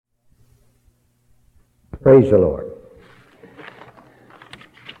Praise the Lord.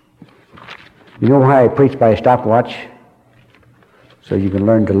 You know why I preach by a stopwatch? So you can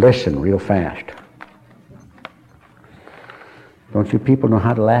learn to listen real fast. Don't you people know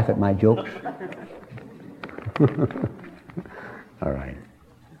how to laugh at my jokes? All right.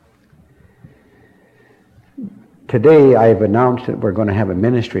 Today I've announced that we're going to have a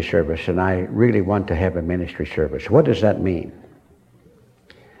ministry service, and I really want to have a ministry service. What does that mean?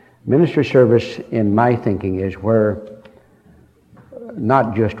 Ministry service, in my thinking, is where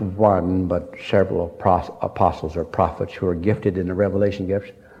not just one, but several apostles or prophets who are gifted in the revelation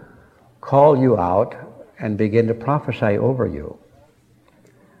gifts call you out and begin to prophesy over you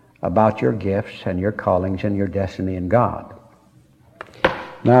about your gifts and your callings and your destiny in God.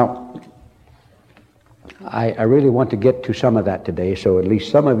 Now, I really want to get to some of that today, so at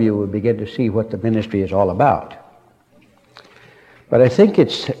least some of you will begin to see what the ministry is all about. But I think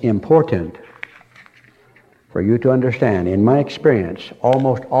it's important for you to understand, in my experience,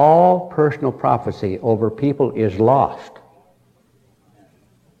 almost all personal prophecy over people is lost,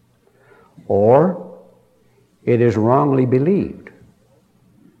 or it is wrongly believed.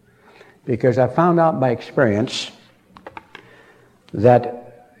 Because I found out by experience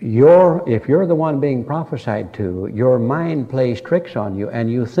that if you're the one being prophesied to, your mind plays tricks on you,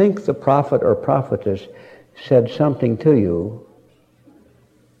 and you think the prophet or prophetess said something to you,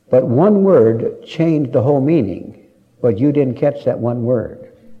 but one word changed the whole meaning, but you didn't catch that one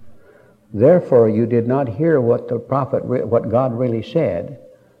word. Therefore, you did not hear what the prophet, what God really said,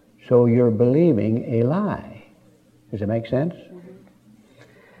 so you're believing a lie. Does it make sense?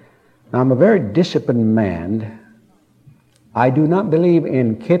 Now, I'm a very disciplined man. I do not believe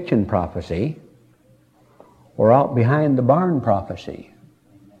in kitchen prophecy, or out behind the barn prophecy,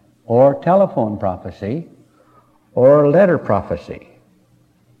 or telephone prophecy, or letter prophecy,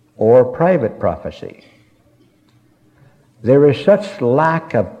 or private prophecy. There is such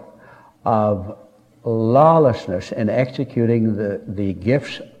lack of lawlessness in executing the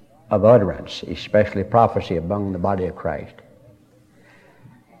gifts of utterance, especially prophecy, among the body of Christ,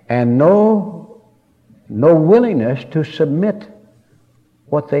 and no willingness to submit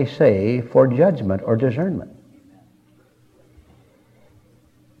what they say for judgment or discernment.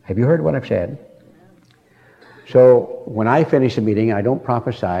 Have you heard what I've said? So when I finish a meeting, I don't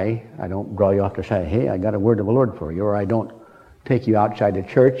prophesy. I don't draw you off to say, hey, I got a word of the Lord for you. Or I don't take you outside the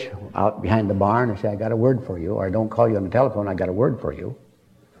church, out behind the barn, and say, I got a word for you. Or I don't call you on the telephone, I got a word for you.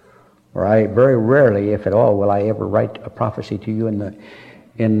 Or I very rarely, if at all, will I ever write a prophecy to you in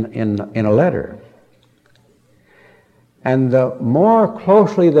a letter. And the more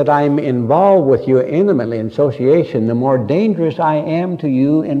closely that I'm involved with you intimately in association, the more dangerous I am to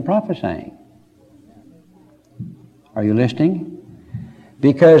you in prophesying. Are you listening?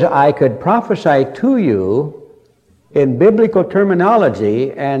 Because I could prophesy to you in biblical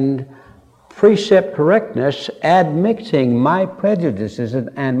terminology and precept correctness, admixing my prejudices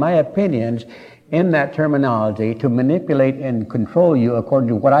and my opinions in that terminology to manipulate and control you according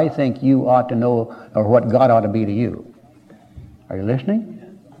to what I think you ought to know or what God ought to be to you. Are you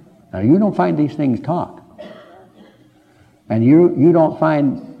listening? Now, you don't find these things taught. And you don't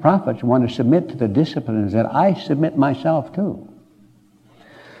find prophets want to submit to the disciplines that I submit myself to.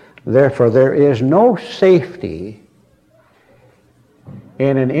 Therefore, there is no safety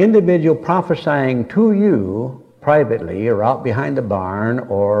in an individual prophesying to you privately or out behind the barn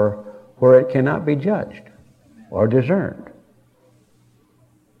or where it cannot be judged or discerned.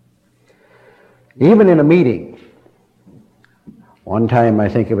 Even in a meeting, one time, I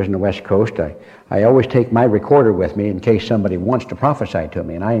think it was in the West Coast, I always take my recorder with me in case somebody wants to prophesy to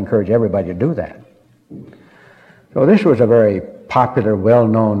me, and I encourage everybody to do that. So this was a very popular,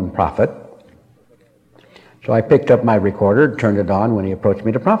 well-known prophet. So I picked up my recorder, turned it on when he approached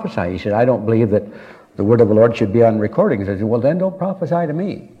me to prophesy. He said, I don't believe that the word of the Lord should be on recordings. I said, well, then don't prophesy to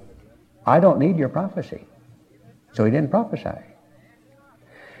me. I don't need your prophecy. So he didn't prophesy.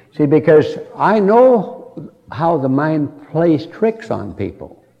 See, because I know how the mind plays tricks on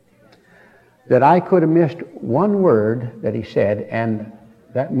people, that I could have missed one word that he said, and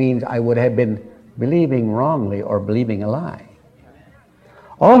that means I would have been believing wrongly or believing a lie.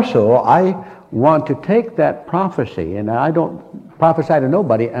 Also, I want to take that prophecy, and I don't prophesy to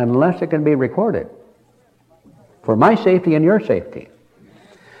nobody unless it can be recorded for my safety and your safety.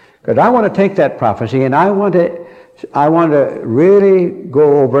 Because I want to take that prophecy and I want to really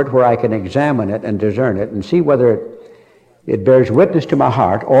go over it where I can examine it and discern it and see whether it bears witness to my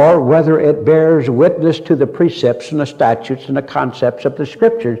heart or whether it bears witness to the precepts and the statutes and the concepts of the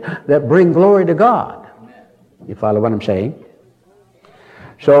Scriptures that bring glory to God. You follow what I'm saying?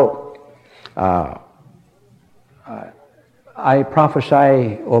 So, I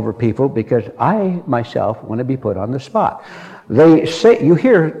prophesy over people because I myself want to be put on the spot. They say, you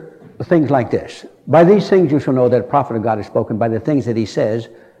hear things like this: by these things you shall know that a prophet of God has spoken, by the things that he says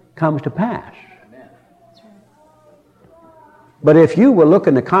comes to pass. But if you will look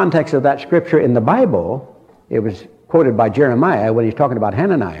in the context of that scripture in the Bible, it was quoted by Jeremiah when he's talking about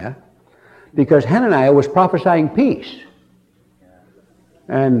Hananiah, because Hananiah was prophesying peace.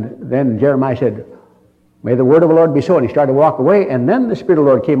 And then Jeremiah said, may the word of the Lord be so. And he started to walk away, and then the Spirit of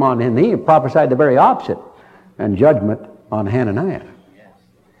the Lord came on him, and he prophesied the very opposite, and judgment on Hananiah.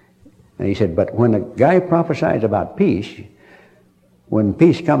 And he said, but when a guy prophesies about peace, when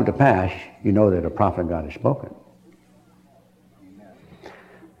peace comes to pass, you know that a prophet of God has spoken.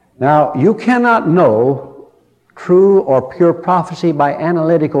 Now, you cannot know true or pure prophecy by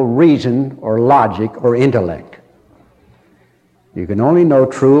analytical reason or logic or intellect. You can only know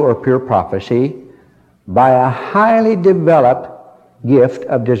true or pure prophecy by a highly developed gift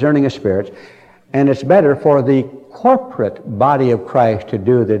of discerning of spirits, and it's better for the corporate body of Christ to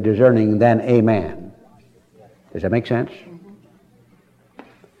do the discerning than a man. Does that make sense?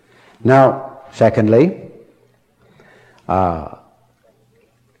 Now, secondly,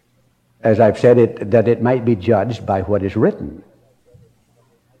 as I've said, that it might be judged by what is written.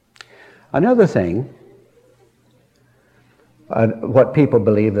 Another thing, what people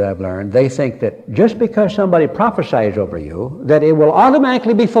believe that I've learned, they think that just because somebody prophesies over you, that it will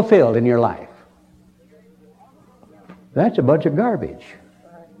automatically be fulfilled in your life. That's a bunch of garbage.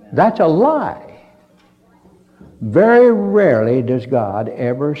 That's a lie. Very rarely does God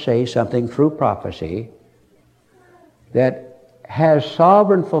ever say something through prophecy that has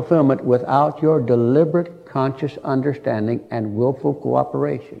sovereign fulfillment without your deliberate, conscious understanding and willful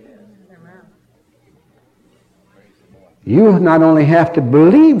cooperation. You not only have to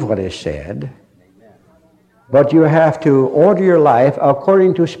believe what is said, but you have to order your life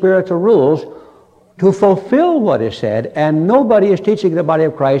according to spiritual rules to fulfill what is said, and nobody is teaching the body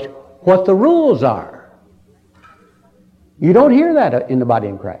of Christ what the rules are. You don't hear that in the body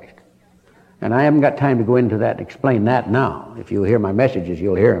of Christ. And I haven't got time to go into that and explain that now. If you hear my messages,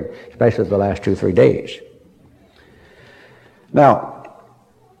 you'll hear them, especially the last 2-3 days. Now,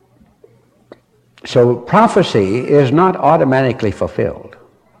 so prophecy is not automatically fulfilled.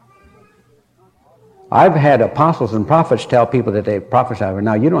 I've had apostles and prophets tell people that they prophesy,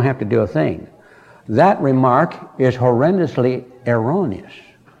 now you don't have to do a thing. That remark is horrendously erroneous.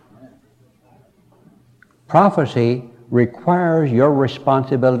 Prophecy requires your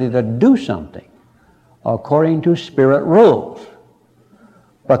responsibility to do something according to spirit rules.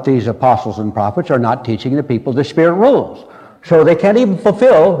 But these apostles and prophets are not teaching the people the spirit rules, so they can't even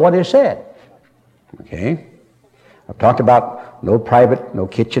fulfill what is said. Okay? I've talked about no private, no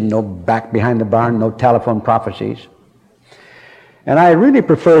kitchen, no back behind the barn, no telephone prophecies. And I really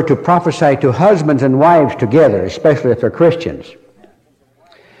prefer to prophesy to husbands and wives together, especially if they're Christians.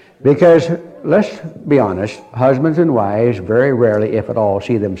 Because, let's be honest, husbands and wives very rarely, if at all,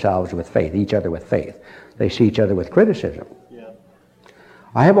 see themselves with faith, each other with faith. They see each other with criticism. Yeah.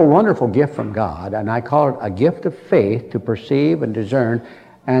 I have a wonderful gift from God, and I call it a gift of faith to perceive and discern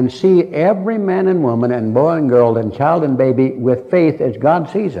and see every man and woman and boy and girl and child and baby with faith as God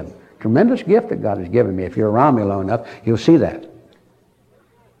sees them. Tremendous gift that God has given me. If you're around me long enough, you'll see that.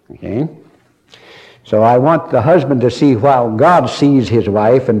 Okay? So I want the husband to see how God sees his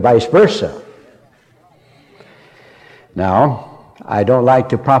wife and vice versa. Now, I don't like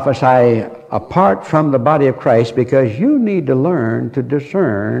to prophesy apart from the body of Christ because you need to learn to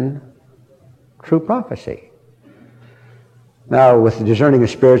discern true prophecy. Now, with the discerning of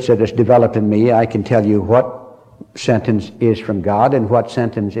spirits that is developed in me, I can tell you what sentence is from God and what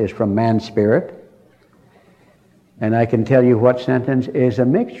sentence is from man's spirit. And I can tell you what sentence is a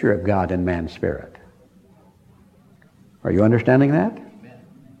mixture of God and man's spirit. Are you understanding that?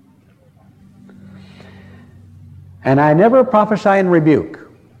 And I never prophesy and rebuke.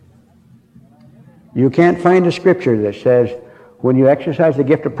 You can't find a scripture that says, when you exercise the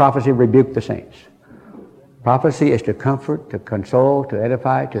gift of prophecy, rebuke the saints. Prophecy is to comfort, to console, to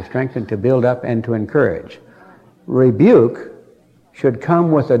edify, to strengthen, to build up, and to encourage. Rebuke should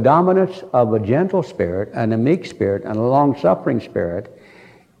come with the dominance of a gentle spirit and a meek spirit and a long-suffering spirit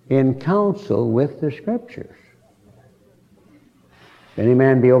in counsel with the Scriptures. If any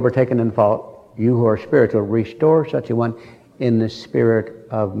man be overtaken in fault, you who are spiritual, restore such a one in the spirit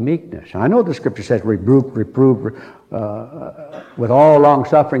of meekness. I know the Scripture says rebuke, reprove, with all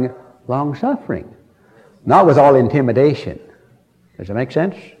long-suffering, not with all intimidation. Does that make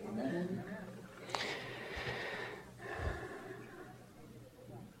sense?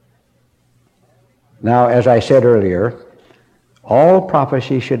 Now, as I said earlier, all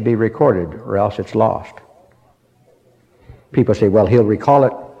prophecy should be recorded or else it's lost. People say, well, he'll recall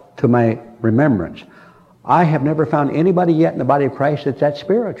it to my remembrance. I have never found anybody yet in the body of Christ that's that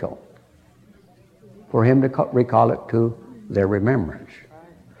spiritual for him to recall it to their remembrance.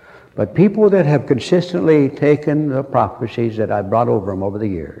 But people that have consistently taken the prophecies that I've brought over them over the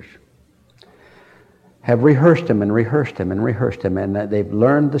years have rehearsed them and rehearsed them and rehearsed them, and they've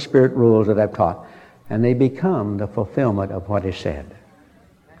learned the spirit rules that I've taught, and they become the fulfillment of what is said.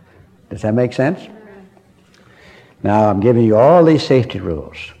 Does that make sense? Now I'm giving you all these safety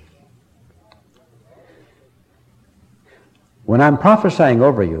rules. When I'm prophesying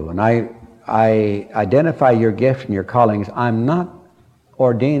over you and I identify your gifts and your callings, I'm not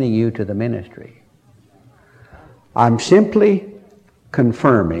ordaining you to the ministry. I'm simply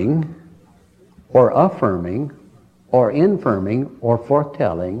confirming or affirming or infirming or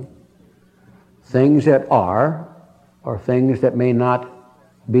foretelling things that are or things that may not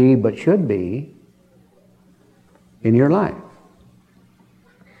be but should be in your life.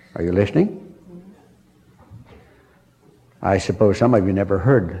 Are you listening? I suppose some of you never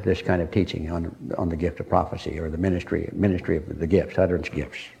heard this kind of teaching on the gift of prophecy or the ministry of the gifts, utterance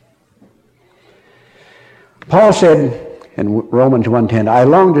gifts. Paul said in Romans 1:10, I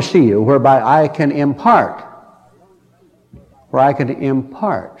long to see you whereby I can impart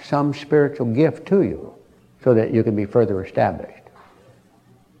some spiritual gift to you so that you can be further established.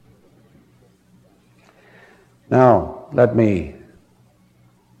 Now,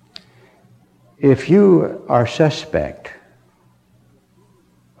 if you are suspect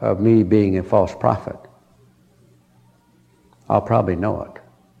of me being a false prophet, I'll probably know it.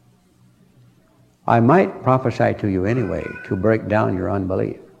 I might prophesy to you anyway to break down your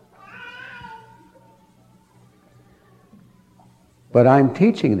unbelief. But I'm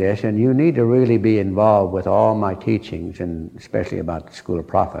teaching this, and you need to really be involved with all my teachings, and especially about the school of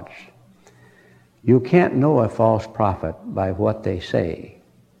prophets. You can't know a false prophet by what they say,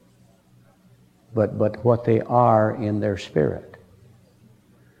 but what they are in their spirit.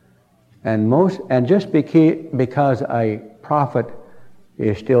 And just because a prophet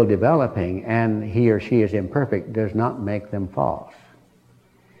is still developing and he or she is imperfect does not make them false.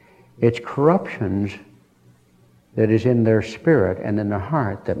 It's corruptions that is in their spirit and in their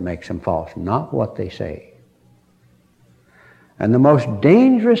heart that makes them false, not what they say. And the most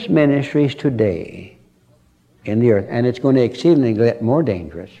dangerous ministries today in the earth, and it's going to exceedingly get more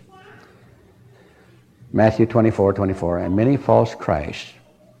dangerous, Matthew 24:24, and many false Christs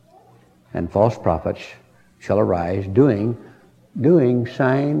and false prophets shall arise doing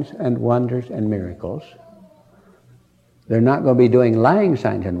signs and wonders and miracles. They're not going to be doing lying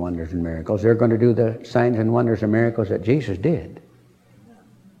signs and wonders and miracles. They're going to do the signs and wonders and miracles that Jesus did,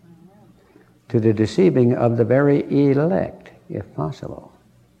 to the deceiving of the very elect, if possible.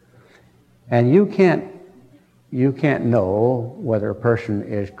 And you can't know whether a person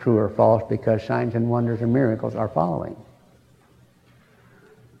is true or false because signs and wonders and miracles are following.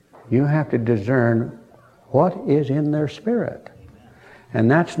 You have to discern what is in their spirit. And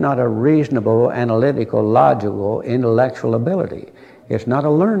that's not a reasonable, analytical, logical, intellectual ability. It's not a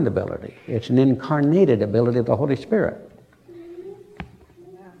learned ability. It's an incarnated ability of the Holy Spirit.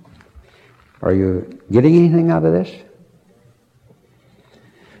 Are you getting anything out of this?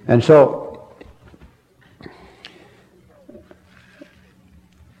 And so,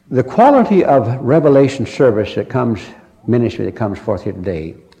 the quality of revelation service ministry that comes forth here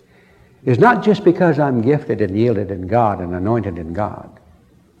today is not just because I'm gifted and yielded in God and anointed in God.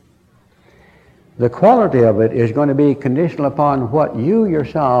 The quality of it is going to be conditional upon what you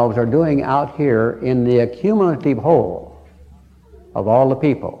yourselves are doing out here in the accumulative whole of all the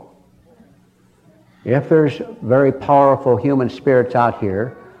people. If there's very powerful human spirits out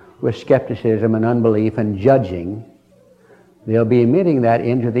here with skepticism and unbelief and judging, they'll be emitting that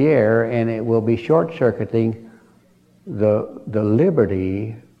into the air, and it will be short-circuiting the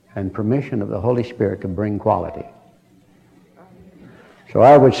liberty and permission of the Holy Spirit to bring quality. So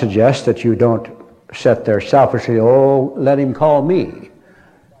I would suggest that you don't sit there selfishly, oh, let him call me.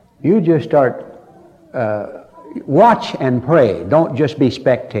 You just start, watch and pray. Don't just be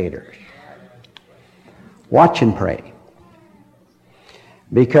spectators. Watch and pray.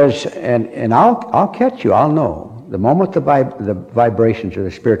 Because, and I'll catch you, I'll know. The moment the vibrations of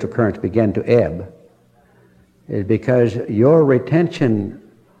the spiritual currents begin to ebb is because your retention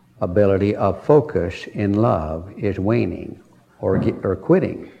ability of focus in love is waning or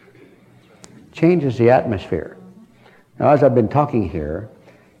quitting. Changes the atmosphere. Now, as I've been talking here,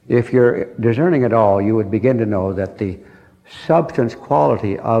 if you're discerning at all, you would begin to know that the substance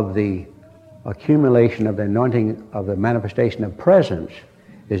quality of the accumulation of the anointing of the manifestation of presence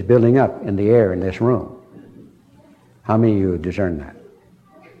is building up in the air in this room. How many of you discern that?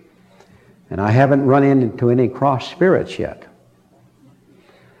 And I haven't run into any cross spirits yet.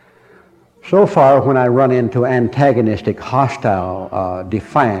 So far, when I run into antagonistic, hostile,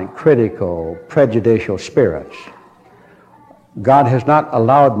 defiant, critical, prejudicial spirits, God has not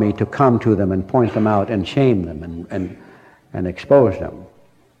allowed me to come to them and point them out and shame them and expose them.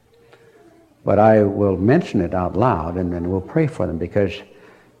 But I will mention it out loud, and then we'll pray for them, because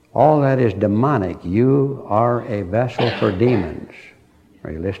all that is demonic. You are a vessel for demons.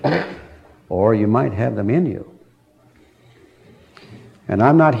 Are you listening? Or you might have them in you. And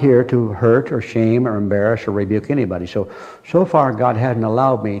I'm not here to hurt or shame or embarrass or rebuke anybody. So far God hasn't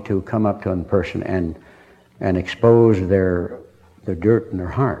allowed me to come up to them in person and expose the dirt in their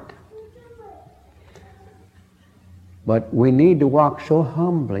heart. But we need to walk so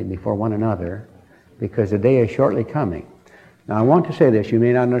humbly before one another, because the day is shortly coming. Now I want to say this, you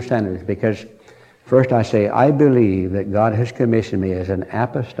may not understand this, because first I say, I believe that God has commissioned me as an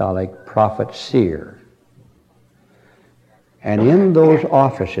apostolic prophet seer. And in those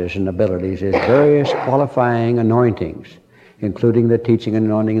offices and abilities is various qualifying anointings, including the teaching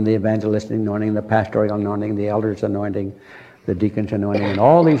anointing, the evangelistic anointing, the pastoral anointing, the elders anointing, the deacons anointing, and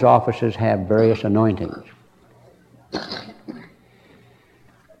all these offices have various anointings.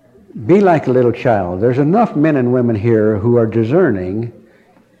 Be like a little child. There's enough men and women here who are discerning.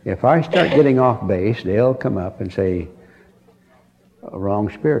 If I start getting off base, they'll come up and say, a wrong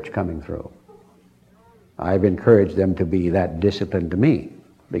spirit's coming through. I've encouraged them to be that disciplined to me,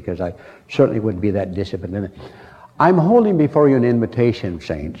 because I certainly wouldn't be that disciplined. I'm holding before you an invitation,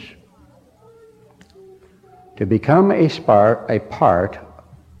 saints, to become a part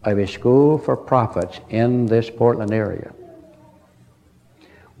of a school for prophets in this Portland area.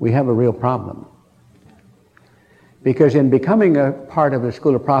 We have a real problem. Because in becoming a part of the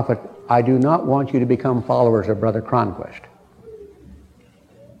school of prophet, I do not want you to become followers of Brother Cronquist.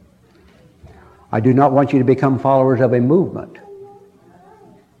 I do not want you to become followers of a movement.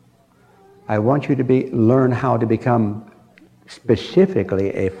 I want you to learn how to become specifically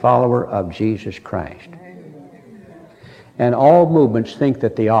a follower of Jesus Christ. And all movements think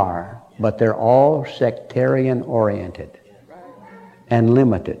that they are, but they're all sectarian oriented and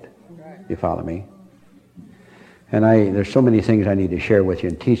limited. You follow me? And there's so many things I need to share with you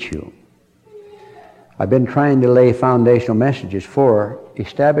and teach you. I've been trying to lay foundational messages for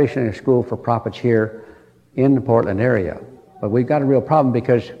establishing a school for prophets here in the Portland area. But we've got a real problem,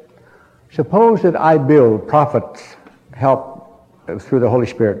 because suppose that I build prophets, help through the Holy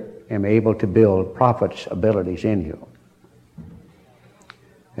Spirit, am able to build prophets' abilities in you.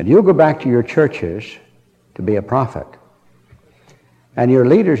 And you'll go back to your churches to be a prophet. And your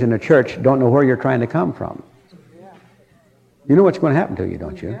leaders in the church don't know where you're trying to come from. You know what's going to happen to you,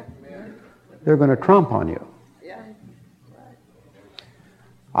 don't you? They're going to trump on you.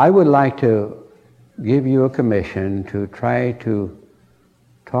 I would like to give you a commission to try to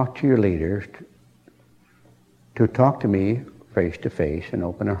talk to your leaders, to talk to me face to face and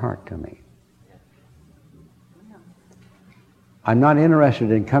open their heart to me. I'm not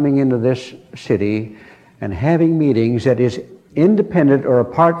interested in coming into this city and having meetings that is independent or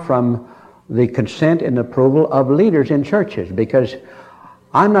apart from the consent and approval of leaders in churches, because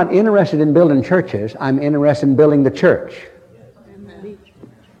I'm not interested in building churches. I'm interested in building the church. Amen.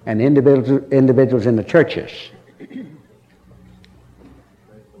 And individuals in the churches.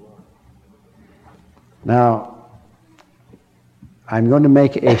 Now, I'm going to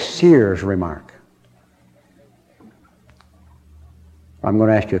make a seer's remark. I'm going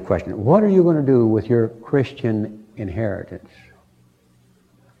to ask you a question. What are you going to do with your Christian inheritance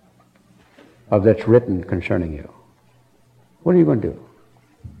of that's written concerning you? What are you going to do?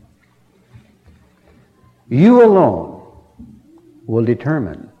 You alone will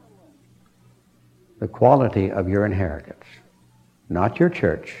determine the quality of your inheritance. Not your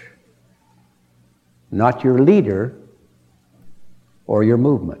church, not your leader or your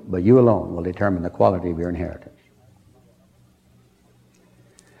movement, but you alone will determine the quality of your inheritance.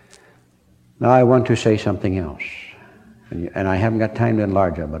 Now I want to say something else, and I haven't got time to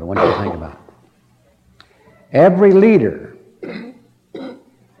enlarge on it, but I want you to think about it. Every leader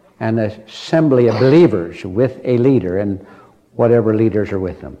and assembly of believers with a leader, and whatever leaders are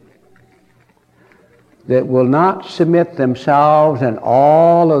with them, that will not submit themselves and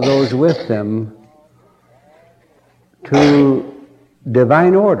all of those with them to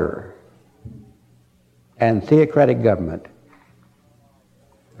divine order and theocratic government.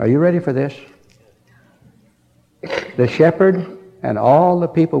 Are you ready for this? The shepherd and all the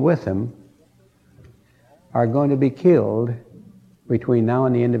people with him are going to be killed between now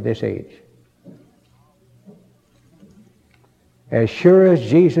and the end of this age. As sure as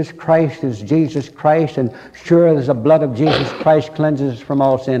Jesus Christ is Jesus Christ, and sure as the blood of Jesus Christ cleanses us from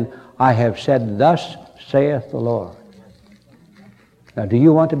all sin, I have said, thus saith the Lord. Now, do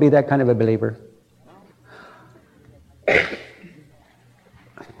you want to be that kind of a believer?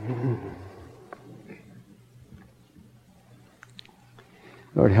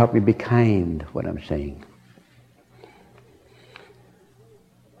 Lord, help me be kind what I'm saying.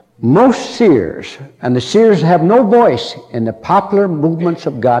 Most seers, and the seers have no voice in the popular movements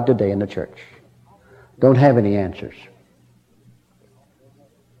of God today in the church, don't have any answers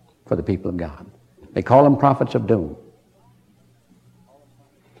for the people of God. They call them prophets of doom.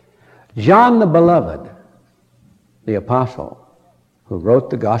 John the Beloved, the apostle who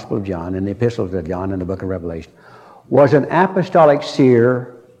wrote the Gospel of John and the epistles of John and the book of Revelation, was an apostolic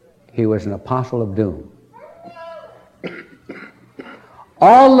seer. He was an apostle of doom.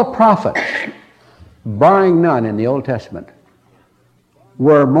 All the prophets, barring none in the Old Testament,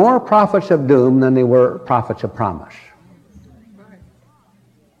 were more prophets of doom than they were prophets of promise.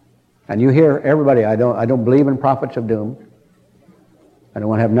 And you hear everybody, I don't believe in prophets of doom. I don't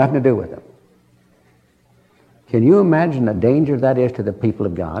want to have nothing to do with them. Can you imagine the danger that is to the people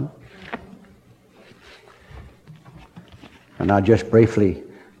of God? And I'll just briefly,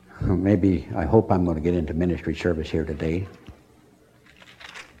 I hope I'm going to get into ministry service here today.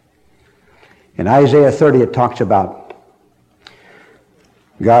 In Isaiah 30, it talks about,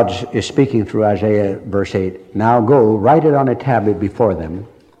 God is speaking through Isaiah, verse 8, now go, write it on a tablet before them,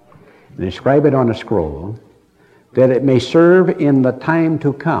 and inscribe it on a scroll, that it may serve in the time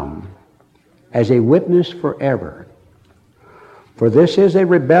to come as a witness forever. For this is a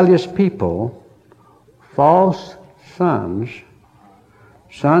rebellious people, false sons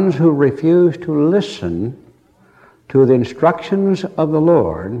who refuse to listen to the instructions of the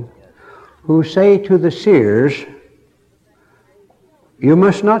Lord, who say to the seers, you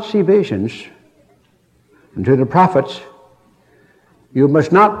must not see visions, and to the prophets, you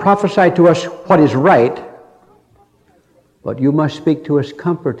must not prophesy to us what is right, but you must speak to us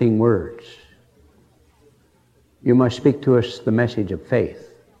comforting words. You must speak to us the message of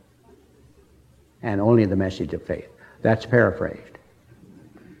faith, and only the message of faith. That's paraphrased.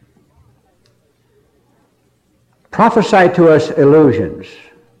 Prophesy to us illusions.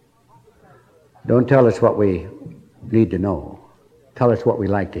 Don't tell us what we need to know. Tell us what we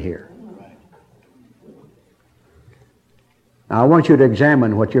like to hear. Now, I want you to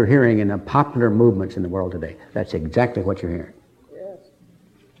examine what you're hearing in the popular movements in the world today. That's exactly what you're hearing. Yes.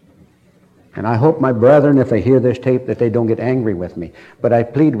 And I hope my brethren, if they hear this tape, that they don't get angry with me. But I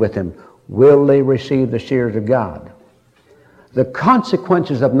plead with them, will they receive the seers of God? The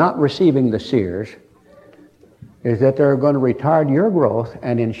consequences of not receiving the seers is that they're going to retard your growth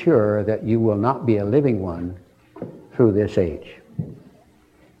and ensure that you will not be a living one through this age.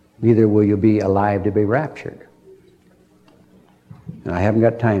 Neither will you be alive to be raptured. And I haven't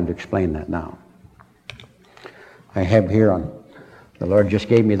got time to explain that now. I have here the Lord just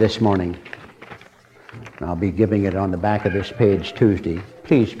gave me this morning, and I'll be giving it on the back of this page Tuesday.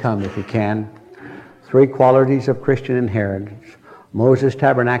 Please come if you can. 3 qualities of Christian inheritance. Moses'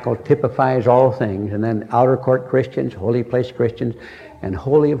 tabernacle typifies all things, and then outer court Christians, holy place Christians, and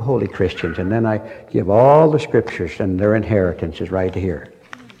holy of holy Christians. And then I give all the scriptures and their inheritance is right here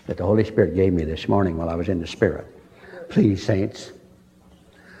that the Holy Spirit gave me this morning while I was in the Spirit. Please, saints,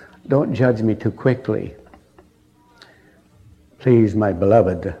 don't judge me too quickly. Please, my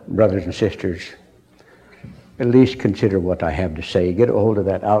beloved brothers and sisters, at least consider what I have to say. Get a hold of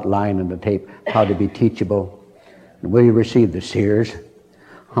that outline and the tape, how to be teachable. And will you receive the seers?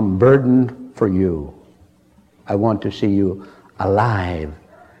 I'm burdened for you. I want to see you alive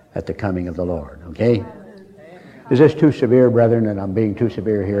at the coming of the Lord, okay? Is this too severe, brethren, and I'm being too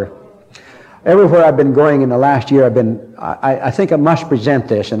severe here? Everywhere I've been going in the last year, I think I must present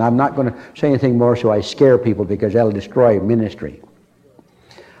this, and I'm not going to say anything more so I scare people because that'll destroy ministry.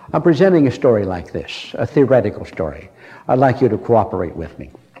 I'm presenting a story like this, a theoretical story. I'd like you to cooperate with me.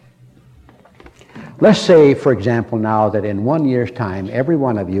 Let's say, for example, now that in 1 year's time, every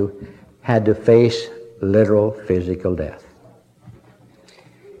one of you had to face literal physical death.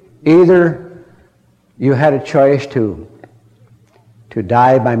 Either you had a choice to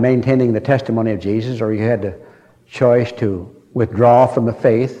die by maintaining the testimony of Jesus, or you had a choice to withdraw from the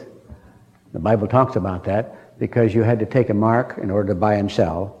faith. The Bible talks about that, because you had to take a mark in order to buy and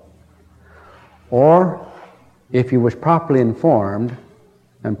sell. Or, if you was properly informed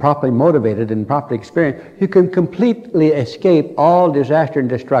and properly motivated and properly experienced, you can completely escape all disaster and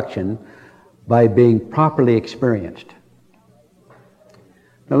destruction by being properly experienced.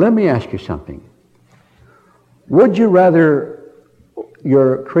 Now let me ask you something. Would you rather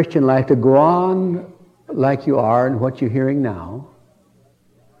your Christian life to go on like you are and what you're hearing now,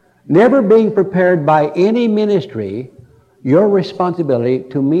 never being prepared by any ministry, your responsibility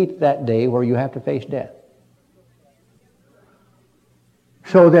to meet that day where you have to face death?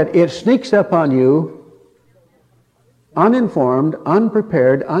 So that it sneaks up on you uninformed,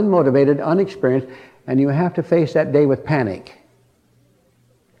 unprepared, unmotivated, unexperienced, and you have to face that day with panic.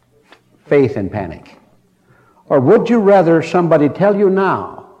 Faith and panic. Or would you rather somebody tell you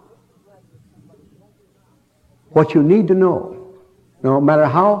now what you need to know, no matter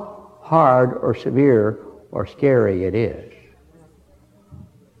how hard or severe or scary it is?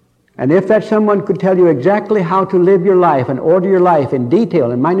 And if that someone could tell you exactly how to live your life and order your life in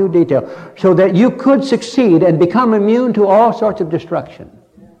detail, in minute detail, so that you could succeed and become immune to all sorts of destruction.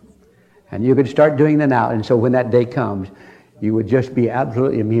 And you could start doing that now. And so when that day comes, you would just be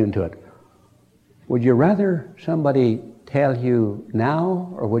absolutely immune to it. Would you rather somebody tell you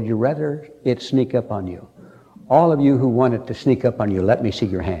now, or would you rather it sneak up on you? All of you who want it to sneak up on you, let me see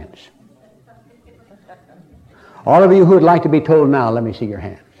your hands. All of you who would like to be told now, let me see your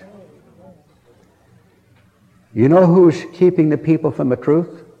hands. You know who's keeping the people from the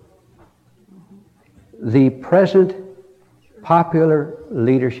truth? The present popular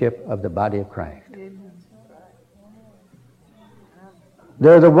leadership of the body of Christ.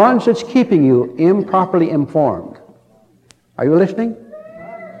 They're the ones that's keeping you improperly informed. Are you listening?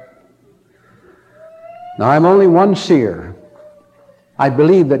 Now, I'm only one seer. I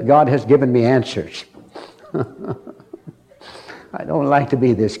believe that God has given me answers. I don't like to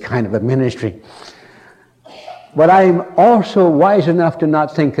be this kind of a ministry. But I'm also wise enough to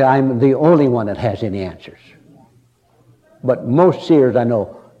not think that I'm the only one that has any answers. But most seers I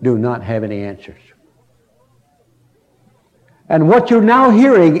know do not have any answers. And what you're now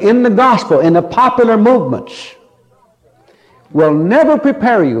hearing in the gospel, in the popular movements, will never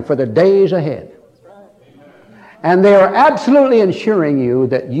prepare you for the days ahead. And they are absolutely ensuring you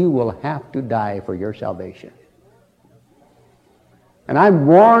that you will have to die for your salvation. And I'm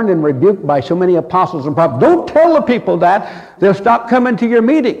warned and rebuked by so many apostles and prophets. Don't tell the people that. They'll stop coming to your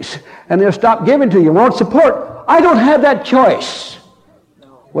meetings. And they'll stop giving to you. Won't support. I don't have that choice.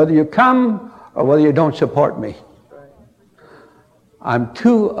 Whether you come or whether you don't support me. I'm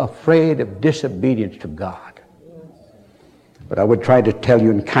too afraid of disobedience to God. But I would try to tell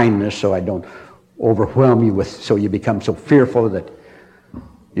you in kindness so I don't overwhelm you with, so you become so fearful that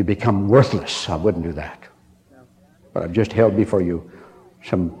you become worthless. I wouldn't do that. But I've just held before you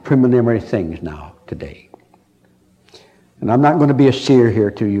some preliminary things now today. And I'm not going to be a seer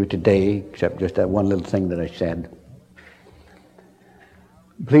here to you today, except just that one little thing that I said.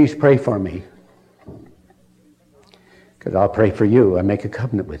 Please pray for me, because I'll pray for you. I make a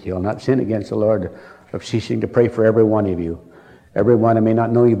covenant with you. I'll not sin against the Lord of ceasing to pray for every one of you. Everyone, I may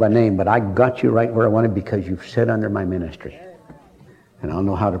not know you by name, but I got you right where I wanted because you've sat under my ministry. And I'll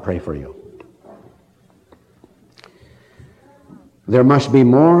know how to pray for you. There must be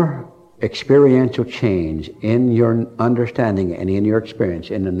more experiential change in your understanding and in your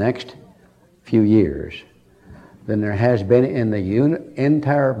experience in the next few years than there has been in the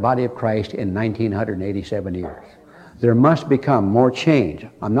entire body of Christ in 1987 years. There must become more change.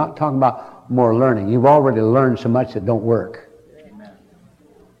 I'm not talking about more learning. You've already learned so much that don't work.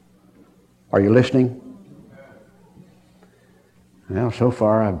 Are you listening? Well, so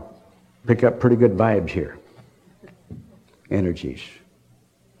far I've picked up pretty good vibes here. Energies.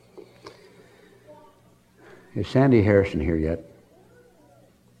 Is Sandy Harrison here yet?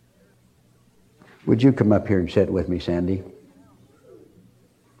 Would you come up here and sit with me, Sandy?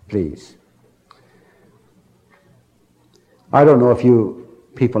 Please. I don't know if you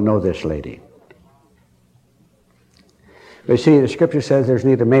people know this lady. But see, the scripture says there's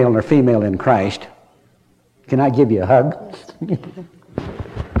neither male nor female in Christ. Can I give you a hug?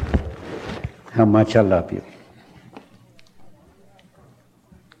 How much I love you.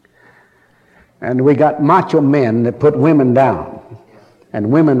 And we got macho men that put women down.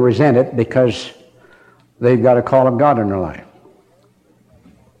 And women resent it because they've got a call of God in their life.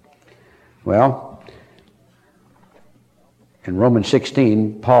 Well, in Romans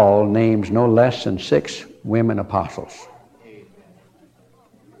 16, Paul names no less than 6 women apostles.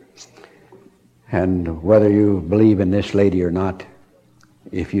 And whether you believe in this lady or not,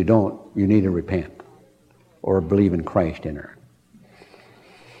 if you don't, you need to repent or believe in Christ in her.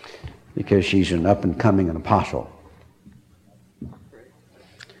 Because she's an up-and-coming apostle.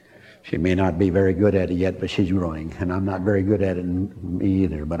 She may not be very good at it yet, but she's growing. And I'm not very good at it me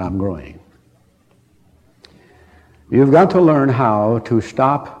either, but I'm growing. You've got to learn how to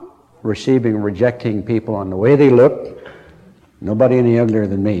stop receiving and rejecting people on the way they look. Nobody any uglier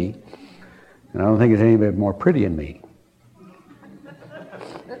than me. And I don't think there's anybody more pretty than me.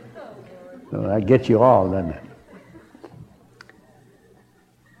 So that gets you all, doesn't it?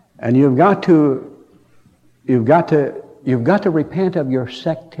 And you've got to repent of your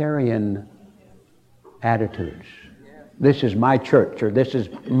sectarian attitudes. This is my church, or this is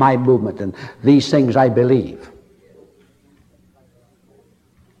my movement, and these things I believe.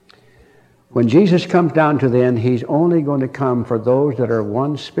 When Jesus comes down to the end, he's only going to come for those that are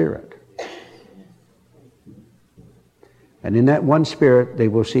one spirit. And in that one spirit, they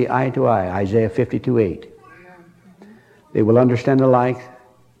will see eye to eye, Isaiah 52:8. They will understand alike.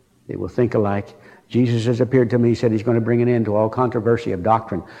 They will think alike. Jesus has appeared to me. He said he's going to bring an end to all controversy of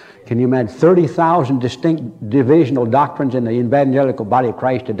doctrine. Can you imagine 30,000 distinct divisional doctrines in the evangelical body of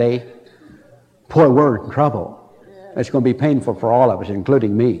Christ today? Boy, we're in trouble. It's going to be painful for all of us,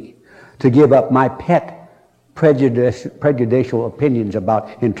 including me, to give up my pet prejudicial opinions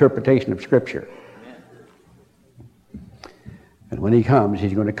about interpretation of Scripture. And when he comes,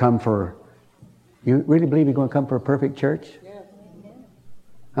 he's going to come for... You really believe he's going to come for a perfect church?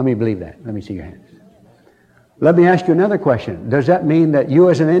 How many believe that? Let me see your hands. Let me ask you another question. Does that mean that you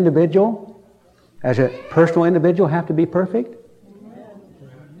as an individual, as a personal individual, have to be perfect?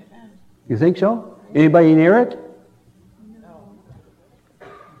 You think so? Anybody near it?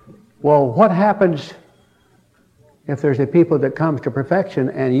 Well, what happens if there's a people that comes to perfection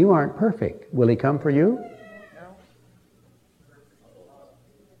and you aren't perfect? Will he come for you?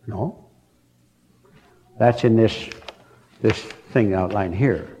 No. That's in this thing outlined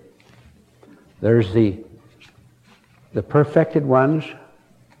here. There's the perfected ones,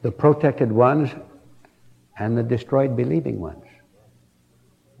 the protected ones, and the destroyed believing ones.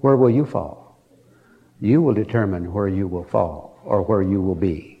 Where will you fall? You will determine where you will fall or where you will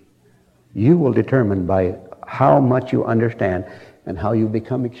be. You will determine by how much you understand and how you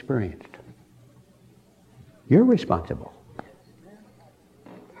become experienced. You're responsible.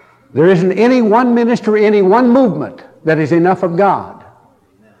 There isn't any one ministry, any one movement that is enough of God.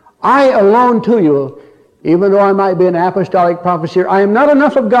 I alone to you, even though I might be an apostolic prophet here, I am not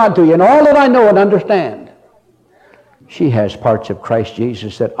enough of God to you in all that I know and understand. She has parts of Christ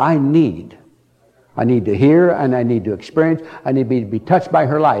Jesus that I need. I need to hear and I need to experience. I need to be touched by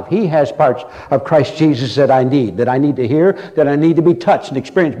her life. He has parts of Christ Jesus that I need to hear, that I need to be touched and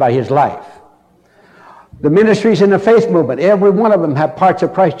experienced by his life. The ministries in the faith movement, every one of them have parts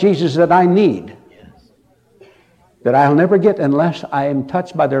of Christ Jesus that I need, that I'll never get unless I am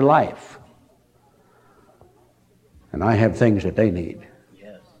touched by their life. And I have things that they need.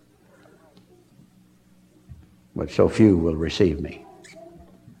 But so few will receive me.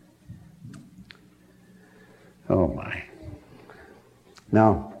 Oh my.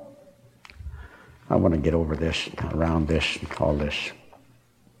 Now, I want to get over this, around this, all this.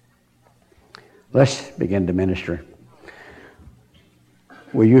 Let's begin to minister.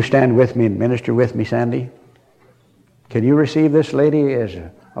 Will you stand with me and minister with me, Sandy? Can you receive this lady as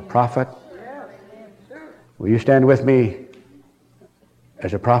a prophet? Will you stand with me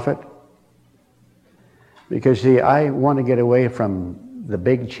as a prophet? Because, see, I want to get away from the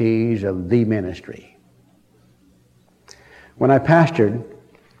big cheese of the ministry. When I pastored,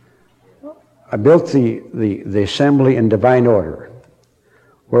 I built the assembly in divine order,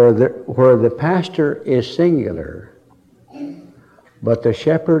 where the pastor is singular, but the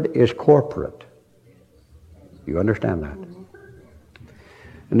shepherd is corporate. You understand that?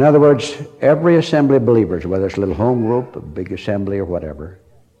 In other words, every assembly of believers, whether it's a little home group, a big assembly or whatever,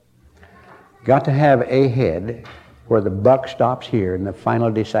 got to have a head where the buck stops here and the final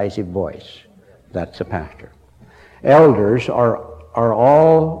decisive voice. That's the pastor. Elders are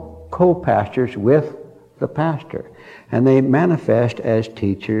all co-pastors with the pastor. And they manifest as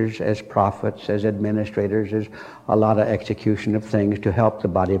teachers, as prophets, as administrators, as a lot of execution of things to help the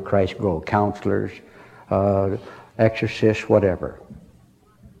body of Christ grow. Counselors, exorcists, whatever.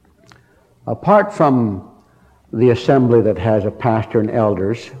 Apart from the assembly that has a pastor and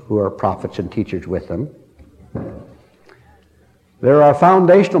elders who are prophets and teachers with them, there are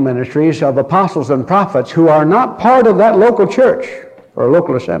foundational ministries of apostles and prophets who are not part of that local church or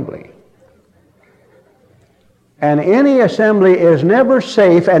local assembly. And any assembly is never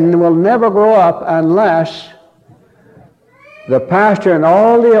safe and will never grow up unless the pastor and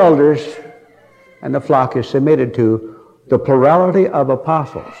all the elders and the flock is submitted to the plurality of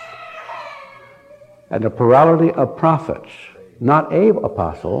apostles and the plurality of prophets. Not a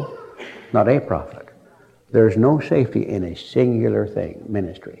apostle, not a prophet. There's no safety in a singular thing,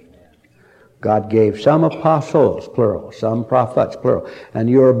 ministry. God gave some apostles, plural, some prophets, plural. And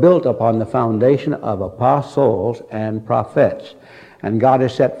you are built upon the foundation of apostles and prophets. And God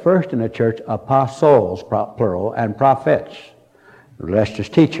has set first in the church apostles, plural, and prophets. The rest is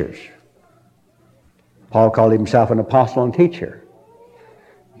teachers. Paul called himself an apostle and teacher.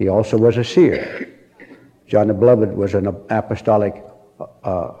 He also was a seer. John the Beloved was an apostolic,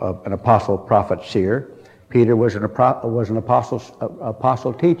 an apostle, prophet, seer. Peter was an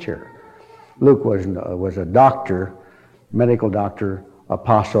apostle teacher. Luke was a doctor, medical doctor,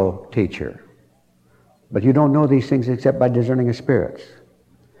 apostle, teacher. But you don't know these things except by discerning of spirits.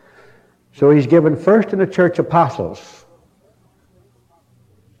 So he's given first in the church apostles.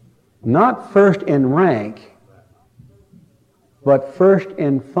 Not first in rank, but first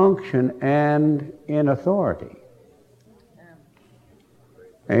in function and in authority.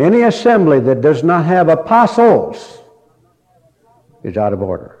 Any assembly that does not have apostles is out of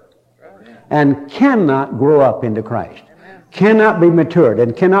order and cannot grow up into Christ, cannot be matured,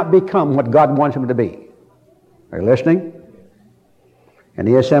 and cannot become what God wants them to be. Are you listening?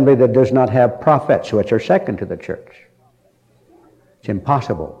 Any assembly that does not have prophets, which are second to the church, it's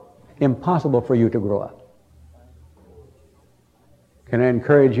impossible for you to grow up. Can I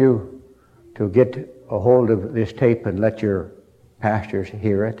encourage you to get a hold of this tape and let your pastors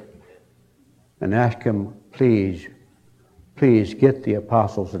hear it and ask them, please get the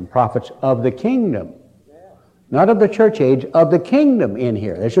apostles and prophets of the kingdom, not of the church age, of the kingdom in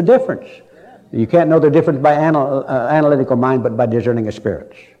here. There's a difference. You can't know the difference by analytical mind, but by discerning of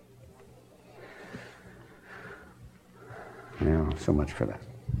spirits. Yeah, so much for that.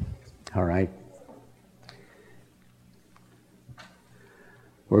 All right.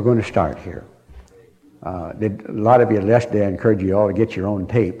 We're going to start here. A lot of you yesterday, I encourage you all to get your own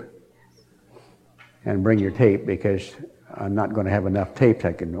tape and bring your tape, because I'm not going to have enough tapes.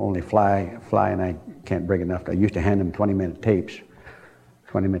 I can only fly, and I can't bring enough. I used to hand them 20-minute tapes,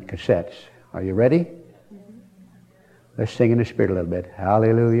 20-minute cassettes. Are you ready? Let's sing in the Spirit a little bit.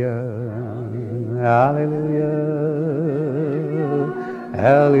 Hallelujah, hallelujah,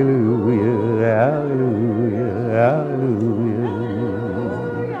 hallelujah, hallelujah, hallelujah,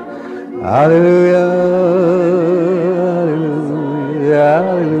 hallelujah, hallelujah,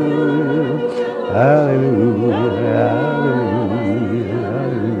 hallelujah, hallelujah,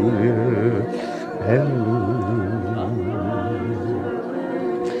 hallelujah.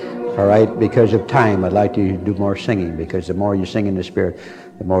 All right, because of time, I'd like to do more singing, because the more you sing in the Spirit,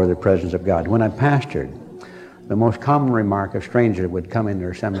 the more the presence of God. When I pastored, the most common remark of strangers would come in their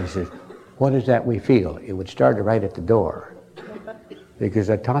assembly and say, what is that we feel? It would start right at the door,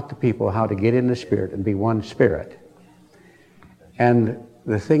 because I taught the people how to get in the Spirit and be one Spirit. And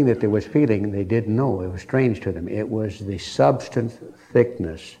the thing that they was feeling, they didn't know. It was strange to them. It was the substance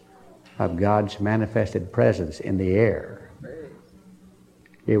thickness of God's manifested presence in the air.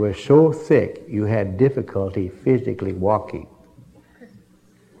 It was so thick you had difficulty physically walking.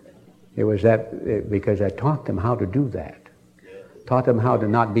 It was that because I taught them how to do that. Taught them how to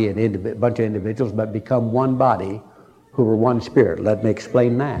not be a bunch of individuals, but become one body who were one spirit. Let me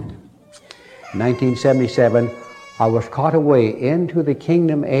explain that. In 1977, I was caught away into the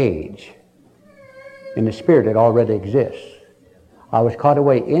kingdom age in the spirit that already exists. I was caught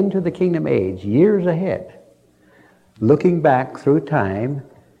away into the kingdom age years ahead, looking back through time,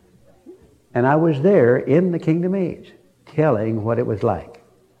 and I was there in the kingdom age, telling what it was like.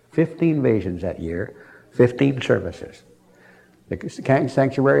 15 visions that year, 15 services. The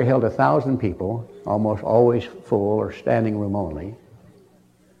sanctuary held 1,000 people, almost always full or standing room only.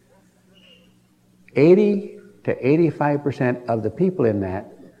 80 to 85% of the people in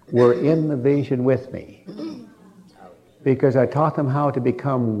that were in the vision with me, because I taught them how to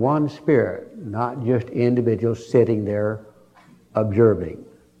become one spirit, not just individuals sitting there observing.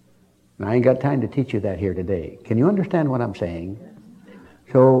 And I ain't got time to teach you that here today. Can you understand what I'm saying?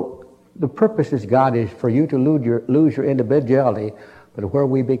 So the purpose is God is for you to lose your individuality, but where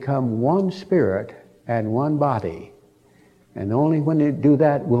we become one spirit and one body. And only when we do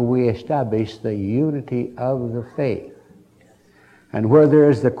that will we establish the unity of the faith. And where there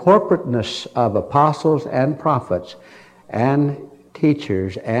is the corporateness of apostles and prophets and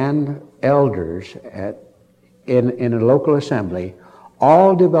teachers and elders in a local assembly,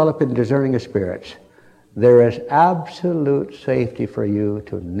 all develop in discerning of spirits, there is absolute safety for you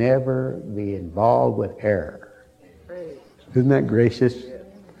to never be involved with error. Isn't that gracious?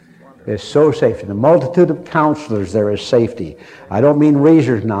 It's so safe. In the multitude of counselors there is safety. I don't mean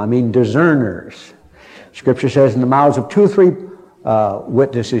reasoners now, I mean discerners. Scripture says in the mouths of 2 or 3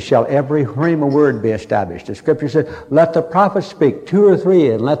 witnesses shall every rhema word be established. The scripture says, let the prophets speak, 2 or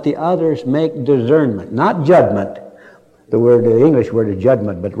 3, and let the others make discernment, not judgment. The English word is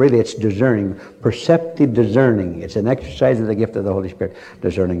judgment, but really it's discerning, perceptive discerning. It's an exercise of the gift of the Holy Spirit,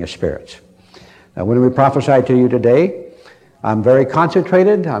 discerning of spirits. Now, when we prophesy to you today, I'm very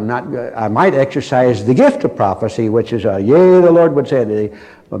concentrated. I might exercise the gift of prophecy, which is yea, the Lord would say to thee.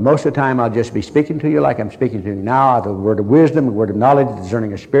 But most of the time, I'll just be speaking to you like I'm speaking to you now, the word of wisdom, the word of knowledge, the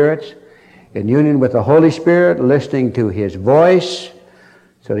discerning of spirits, in union with the Holy Spirit, listening to His voice,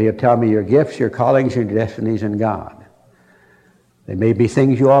 so that He'll tell me your gifts, your callings, your destinies in God. There may be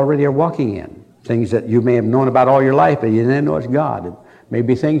things you already are walking in, things that you may have known about all your life, but you didn't know it's God. It may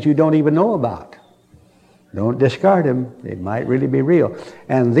be things you don't even know about. Don't discard them. They might really be real.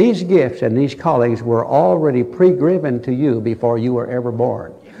 And these gifts and these callings were already pre-given to you before you were ever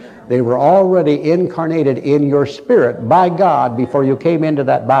born. They were already incarnated in your spirit by God before you came into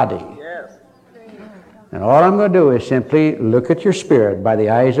that body. And all I'm going to do is simply look at your spirit by the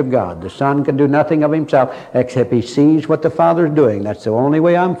eyes of God. The Son can do nothing of himself except he sees what the Father is doing. That's the only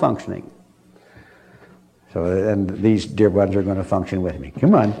way I'm functioning. So, and these dear ones are going to function with me.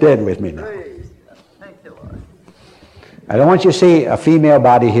 Come on, stand with me now. I don't want you to see a female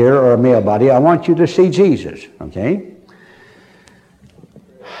body here or a male body. I want you to see Jesus, okay?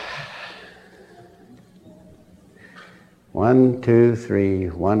 One, two, three.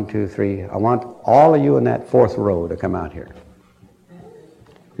 1, 2, 3. I want all of you in that 4th row to come out here.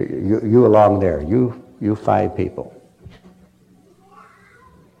 You along there. You 5 people.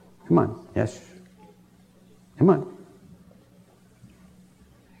 Come on. Yes. Come on.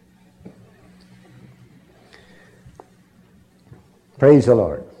 Praise the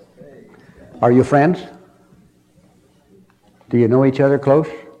Lord. Are you friends? Do you know each other close?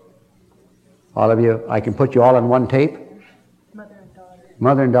 All of you? I can put you all on one tape? Mother and daughter.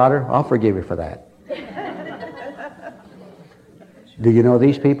 Mother and daughter? I'll forgive you for that. Do you know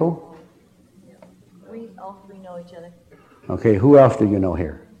these people? We all 3 know each other. Okay, who else do you know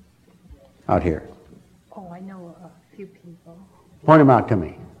here? Out here. Oh, I know a few people. Point them out to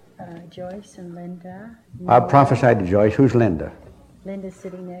me. Joyce and Linda. I've prophesied to Joyce. Who's Linda? Linda's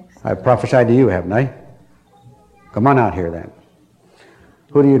sitting next. I've prophesied to you, haven't I? Come on out here then.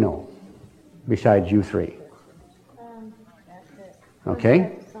 Who do you know besides you 3? That's it.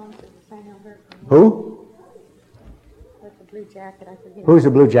 Okay. Who? With the blue jacket, I forget. Who's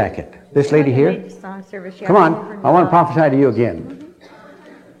the blue jacket? This lady here? Come on, I want to prophesy to you again.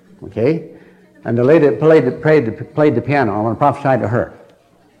 Okay? And the lady that played the piano, I want to prophesy to her.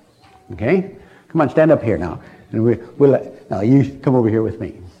 Okay? Come on, stand up here now. And now you come over here with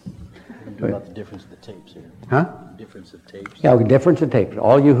me. About the difference of the tapes here. Huh? Difference of tapes. Yeah, difference of tapes.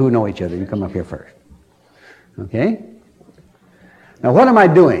 All you who know each other, you come up here first. Okay? Now what am I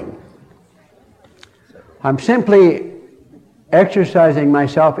doing? I'm simply exercising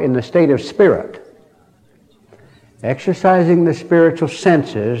myself in the state of spirit. Exercising the spiritual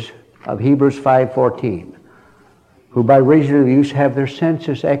senses of Hebrews 5:14. Who by reason of use have their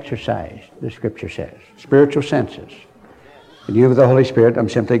senses exercised, the Scripture says. Spiritual senses. In you of the Holy Spirit, I'm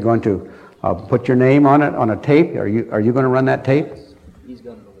simply going to put your name on it, on a tape. Are you going to run that tape? He's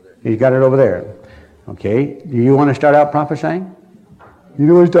got it over there. He's got it over there. Okay. Do you want to start out prophesying?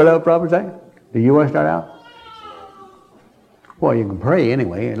 You want to start out prophesying? Do you want to start out? Well, you can pray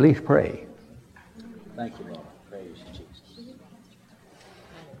anyway. At least pray. Thank you, Lord. Praise Jesus.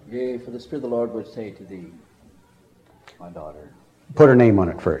 Yea, for the Spirit of the Lord would say to thee, my daughter. Put her name on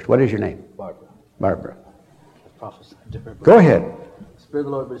it first. What is your name? Barbara. Barbara. Prophesy. Go ahead. The Spirit of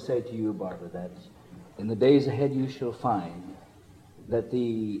the Lord would say to you, Barbara, that in the days ahead you shall find that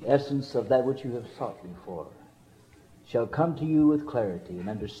the essence of that which you have sought before shall come to you with clarity and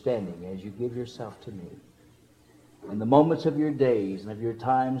understanding as you give yourself to me. In the moments of your days and of your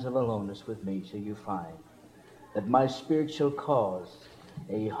times of aloneness with me shall you find that my Spirit shall cause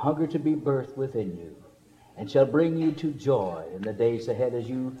a hunger to be birthed within you, and shall bring you to joy in the days ahead as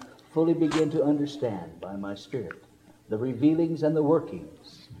you fully begin to understand by my Spirit the revealings and the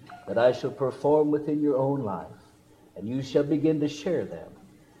workings that I shall perform within your own life. And you shall begin to share them,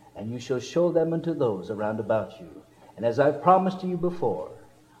 and you shall show them unto those around about you. And as I've promised to you before,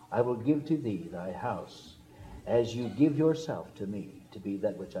 I will give to thee thy house, as you give yourself to me to be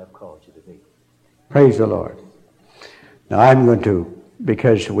that which I've called you to be. Praise the Lord. Now I'm going to,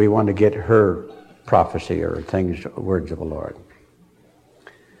 because we want to get her prophecy or things, words of the Lord.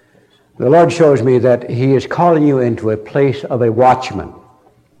 The Lord shows me that He is calling you into a place of a watchman,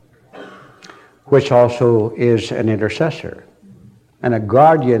 which also is an intercessor and a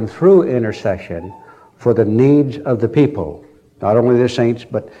guardian through intercession for the needs of the people Not only the saints,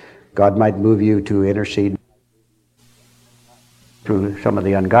 but God might move you to intercede through some of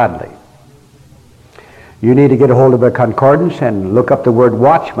the ungodly. You need to get a hold of a concordance and look up the word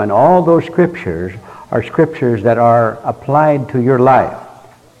watchman. All those scriptures are scriptures that are applied to your life.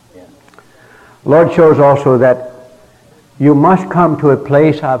 Lord shows also that you must come to a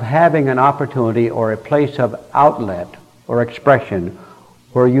place of having an opportunity or a place of outlet or expression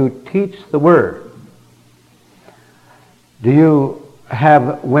where you teach the Word. Do you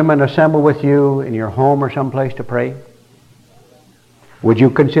have women assemble with you in your home or someplace to pray? Would you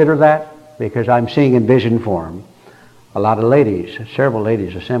consider that? Because I'm seeing in vision form a lot of ladies, several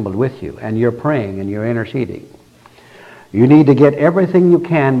ladies assembled with you, and you're praying and you're interceding. You need to get everything you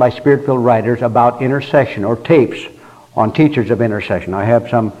can by Spirit-filled writers about intercession or tapes on teachers of intercession. I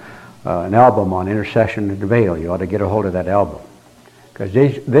have an album on intercession and travail. You ought to get a hold of that album. Because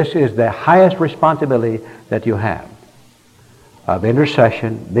this is the highest responsibility that you have of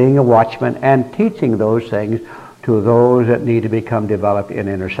intercession, being a watchman, and teaching those things to those that need to become developed in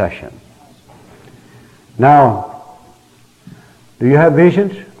intercession. Now, do you have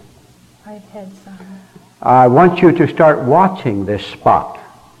visions? I've had some. I want you to start watching this spot.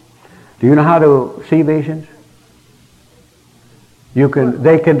 Do you know how to see visions?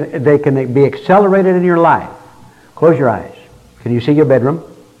 They can be accelerated in your life. Close your eyes. Can you see your bedroom?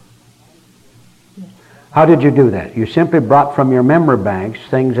 Yes. How did you do that? You simply brought from your memory banks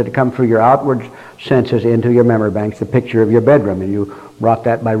things that come through your outward senses into your memory banks, the picture of your bedroom, and you brought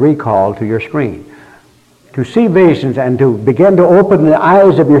that by recall to your screen. To see visions and to begin to open the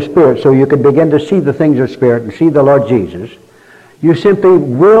eyes of your spirit so you can begin to see the things of spirit and see the Lord Jesus, you simply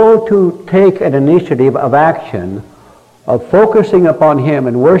will to take an initiative of action of focusing upon Him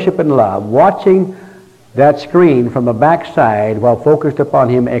in worship and love, watching that screen from the backside while focused upon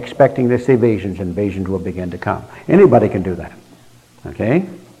Him, expecting to see visions, and visions will begin to come. Anybody can do that. Okay?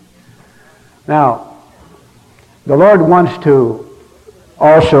 Now, the Lord wants to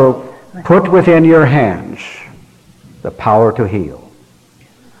also put within your hands the power to heal.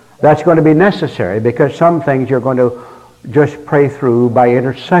 That's going to be necessary because some things you're going to just pray through by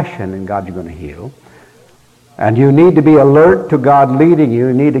intercession and God's going to heal. And you need to be alert to God leading you.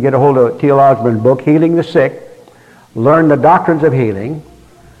 You need to get a hold of T.L. Osborne's book, Healing the Sick, learn the doctrines of healing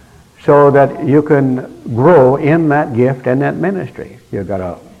so that you can grow in that gift and that ministry. You've got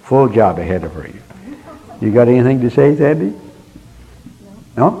a full job ahead of you. You got anything to say, Sandy?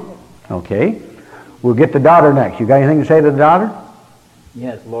 No? Okay. We'll get the daughter next. You got anything to say to the daughter?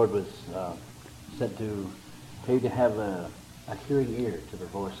 Yes, the Lord was said to tell you to have a hearing ear to the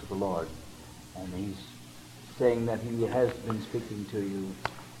voice of the Lord. And He's saying that He has been speaking to you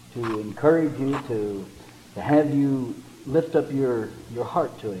to encourage you, to have you lift up your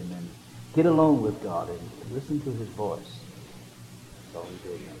heart to Him and get alone with God and listen to His voice. That's all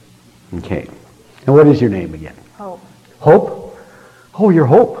He's doing. Okay. And what is your name again? Hope. Hope? Oh, you're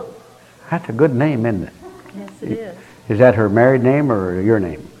Hope. That's a good name, isn't it? Yes, it is. Is that her married name or your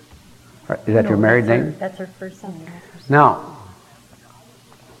name? Is that your married name? That's her first name. Now,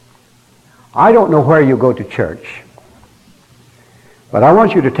 I don't know where you go to church, but I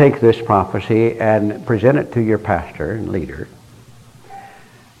want you to take this prophecy and present it to your pastor and leader.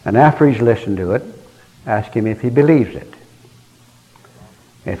 And after he's listened to it, ask him if he believes it.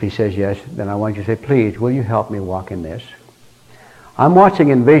 If he says yes, then I want you to say, please, will you help me walk in this? I'm watching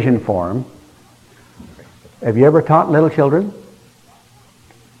in vision form. Have you ever taught little children?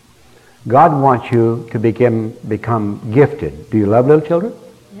 God wants you to become gifted. Do you love little children?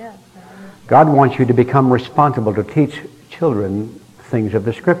 Yes. God wants you to become responsible to teach children things of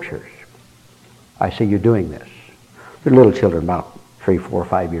the Scriptures. I see you doing this. They're little children, about 3, 4,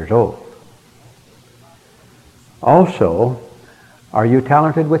 5 years old. Also, are you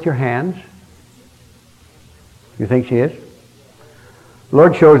talented with your hands? You think she is? The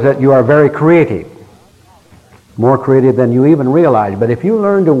Lord shows that you are very creative, more creative than you even realize. But if you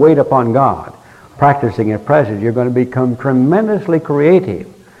learn to wait upon God, practicing His presence, you're going to become tremendously creative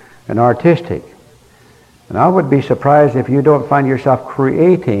and artistic. And I would be surprised if you don't find yourself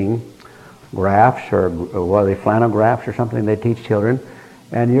creating graphs or the flannel graphs or something they teach children,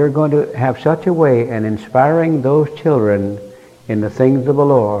 and you're going to have such a way in inspiring those children in the things of the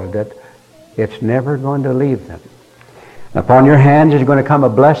Lord that it's never going to leave them. Upon your hands is going to come a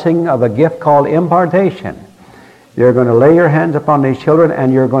blessing of a gift called impartation. You're going to lay your hands upon these children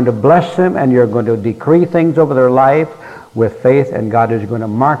and you're going to bless them and you're going to decree things over their life with faith, and God is going to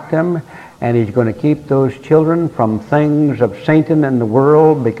mark them, and He's going to keep those children from things of Satan and the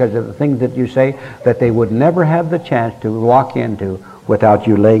world because of the things that you say that they would never have the chance to walk into without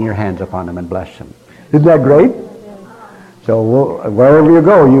you laying your hands upon them and bless them. Isn't that great? So wherever you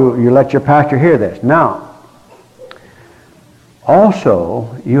go, you let your pastor hear this. Now,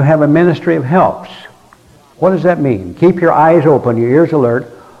 also, you have a ministry of helps. What does that mean? Keep your eyes open, your ears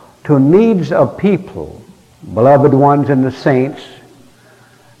alert to needs of people, beloved ones and the saints,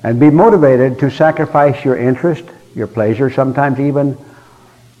 and be motivated to sacrifice your interest, your pleasure, sometimes even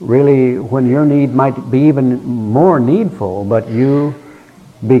really when your need might be even more needful, but you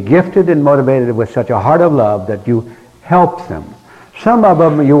be gifted and motivated with such a heart of love that you help them. Some of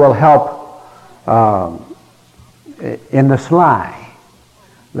them you will help in the sly.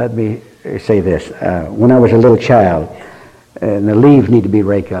 Let me say this. When I was a little child and the leaves need to be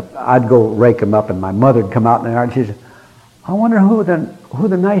raked up, I'd go rake them up, and my mother would come out in the yard and she said, I wonder who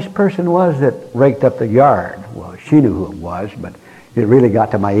the nice person was that raked up the yard. Well, she knew who it was, but it really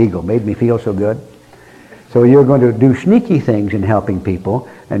got to my ego, made me feel so good. So you're going to do sneaky things in helping people,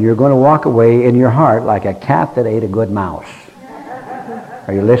 and you're going to walk away in your heart like a cat that ate a good mouse.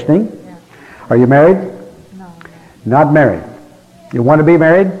 Are you listening? Yeah. Are you married? No. Not married. You want to be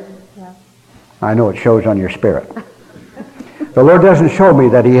married? Yeah. I know it shows on your spirit. The Lord doesn't show me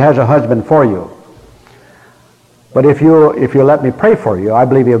that He has a husband for you. But if you let me pray for you, I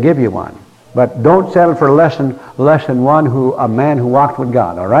believe He'll give you one. But don't settle for less than a man who walked with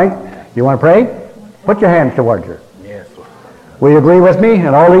God, all right? You want to pray? Put your hands towards her. Yes, Lord. Will you agree with me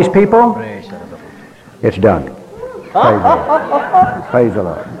and all these people? It's done. Praise the Lord. Praise the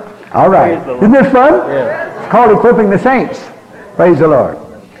Lord. All right. Isn't this fun? Yeah. It's called equipping the saints. Praise the Lord.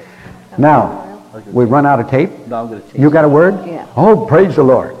 Now, we've run out of tape. No, I'm going to change. You got a word? Yeah. Oh, praise the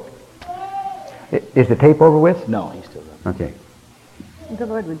Lord. Is the tape over with? No, he's still there. Okay. The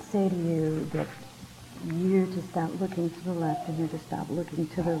Lord would say to you that you're to stop looking to the left and you're to stop looking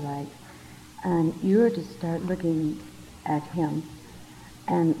to the right. And you're to start looking at Him.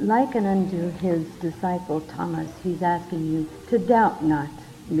 And liken unto His disciple Thomas, He's asking you to doubt not,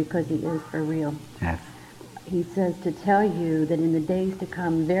 because He is for real. Yes. He says to tell you that in the days to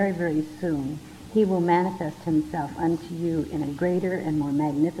come, very, very soon, He will manifest Himself unto you in a greater and more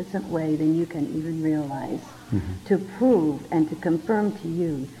magnificent way than you can even realize, to prove and to confirm to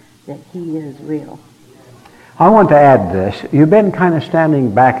you that He is real. I want to add this. You've been kind of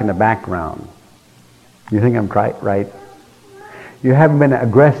standing back in the background. You think I'm right? You haven't been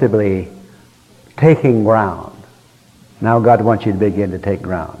aggressively taking ground. Now God wants you to begin to take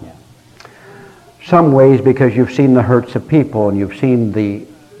ground. Yeah. Some ways because you've seen the hurts of people and you've seen the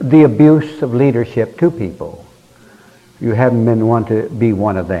abuse of leadership to people. You haven't been one to be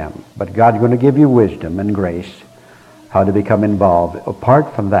one of them. But God's going to give you wisdom and grace how to become involved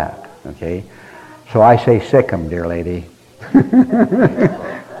apart from that. Okay? So I say sick 'em, dear lady.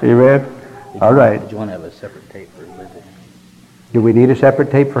 Amen? All right. Did you want to have a separate tape for Lizzie? Do we need a separate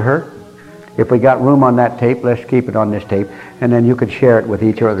tape for her? If we got room on that tape, let's keep it on this tape, and then you could share it with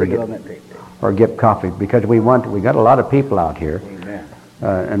each other Take it on that tape. or get coffee, because we got a lot of people out here, Amen.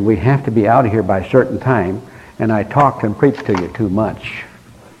 and we have to be out of here by a certain time, and I talked and preached to you too much.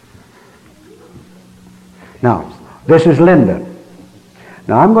 Now, this is Linda.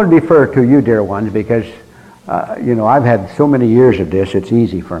 Now, I'm going to defer to you, dear ones, because, I've had so many years of this, it's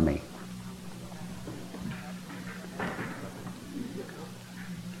easy for me.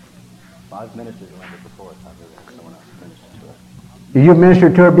 I've ministered to her before. Someone else ministered to her. You've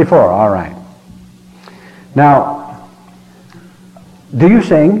ministered to her before, all right. Now, do you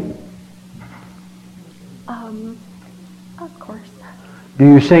sing? Of course. Do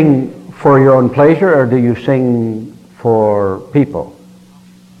you sing for your own pleasure, or do you sing for people?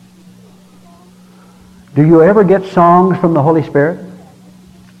 Do you ever get songs from the Holy Spirit?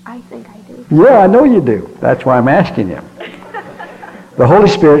 I think I do. Yeah, I know you do. That's why I'm asking you. The Holy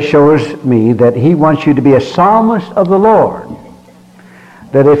Spirit shows me that He wants you to be a psalmist of the Lord.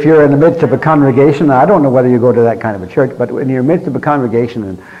 That if you're in the midst of a congregation, I don't know whether you go to that kind of a church, but when you're in the midst of a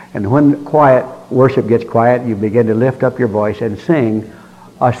congregation and when worship gets quiet, you begin to lift up your voice and sing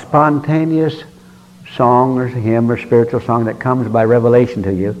a spontaneous song or hymn or spiritual song that comes by revelation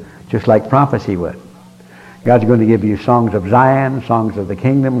to you, just like prophecy would. God's going to give you songs of Zion, songs of the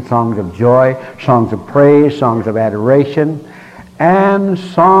kingdom, songs of joy, songs of praise, songs of adoration, and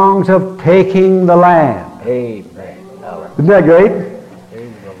songs of taking the land. Amen. Isn't that great?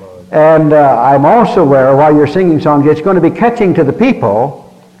 And I'm also aware, while you're singing songs, it's going to be catching to the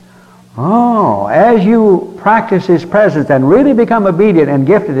people. Oh, as you practice His presence and really become obedient and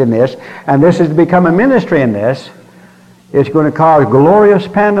gifted in this, and this has become a ministry in this, it's going to cause glorious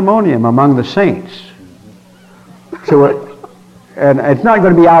pandemonium among the saints. So, and it's not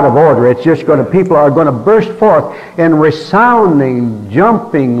going to be out of order. It's just people are going to burst forth in resounding,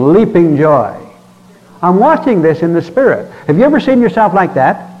 jumping, leaping joy. I'm watching this in the Spirit. Have you ever seen yourself like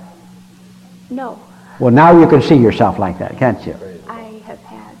that? No. Well, now you can see yourself like that, can't you? I have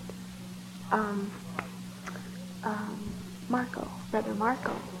had Brother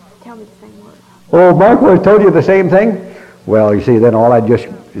Marco, tell me the same word. Oh, Marco has told you the same thing? Well, you see, then all I just,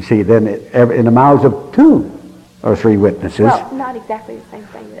 you see, then in the mouths of 2 or 3 witnesses. Well, not exactly the same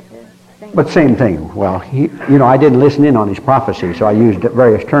thing, but same thing. Well, I didn't listen in on his prophecy, so I used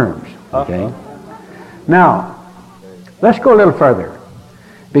various terms. Okay? Now, let's go a little further.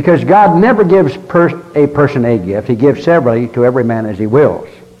 Because God never gives a person a gift. He gives severally to every man as he wills.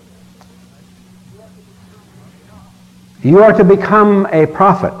 You are to become a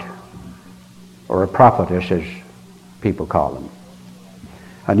prophet, or a prophetess as people call them.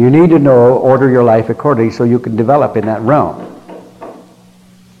 And you need to order your life accordingly so you can develop in that realm.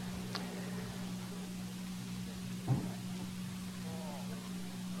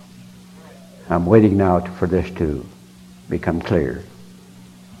 I'm waiting now for this to become clear.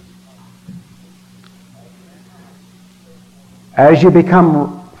 As you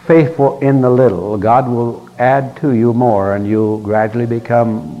become faithful in the little, God will add to you more, and you'll gradually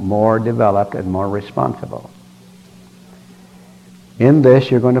become more developed and more responsible. In this,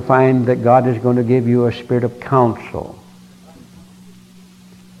 you're going to find that God is going to give you a spirit of counsel.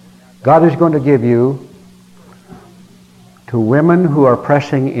 God is going to give you to women who are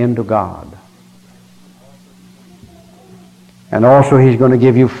pressing into God. And also He's going to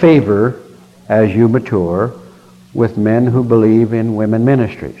give you favor as you mature with men who believe in women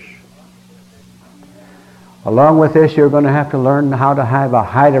ministries. Along with this, you're going to have to learn how to have a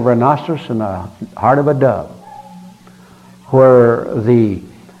height of a rhinoceros and a heart of a dove, where the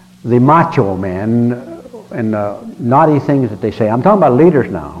macho men and the naughty things that they say, I'm talking about leaders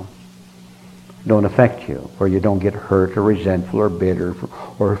now, don't affect you, where you don't get hurt or resentful or bitter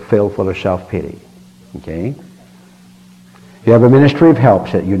or filled full of self-pity. Okay? You have a ministry of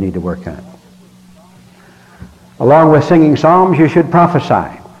helps that you need to work on. Along with singing psalms, you should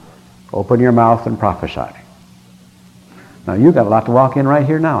prophesy. Open your mouth and prophesy. Now, you've got a lot to walk in right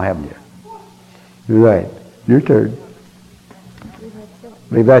here now, haven't you? Right. Your turn. I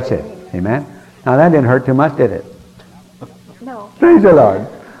believe that's it. Amen? Now, that didn't hurt too much, did it? No. Praise the Lord.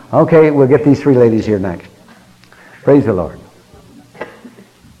 Okay, we'll get these 3 ladies here next. Praise the Lord.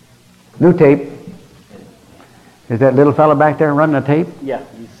 New tape. Is that little fella back there running the tape? Yeah.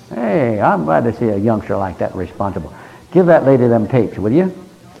 Hey, I'm glad to see a youngster like that responsible. Give that lady them tapes, will you?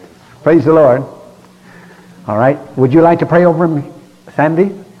 Praise the Lord. All right. Would you like to pray over him,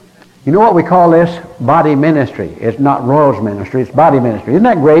 Sandy? You know what we call this? Body ministry. It's not Royal's ministry. It's body ministry. Isn't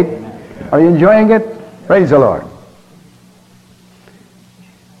that great? Are you enjoying it? Praise the Lord.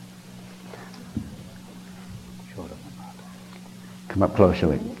 Come up close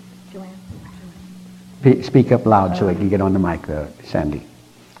so it. Speak up loud so it can get on the mic, Sandy.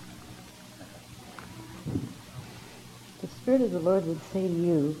 The Spirit of the Lord would say to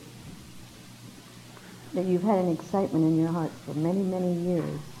you that you've had an excitement in your heart for many, many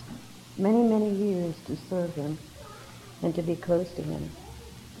years to serve Him and to be close to Him.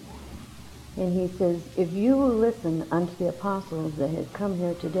 And He says, if you will listen unto the apostles that have come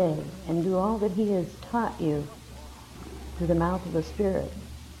here today and do all that He has taught you through the mouth of the Spirit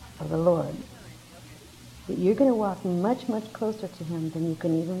of the Lord, that you're going to walk much, much closer to Him than you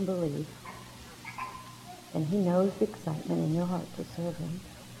can even believe. And He knows the excitement in your heart to serve Him.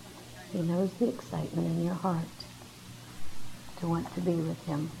 He knows the excitement in your heart to want to be with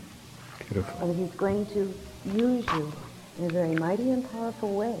Him. Beautiful. And He's going to use you in a very mighty and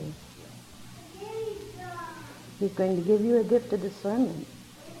powerful way. He's going to give you a gift of discernment.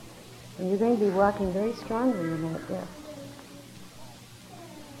 And you're going to be walking very strongly in that gift.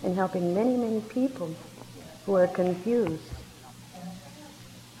 And helping many, many people who are confused.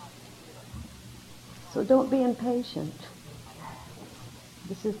 So don't be impatient.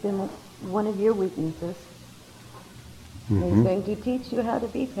 This has been one of your weaknesses. Mm-hmm. And He's going to teach you how to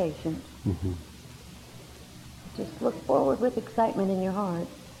be patient. Mm-hmm. Just look forward with excitement in your heart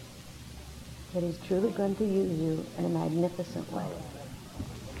that He's truly going to use you in a magnificent way.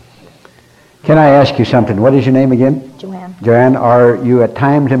 Can I ask you something? What is your name again? Joanne. Joanne, are you at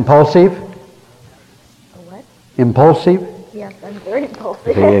times impulsive? What? Impulsive? Yes, I'm very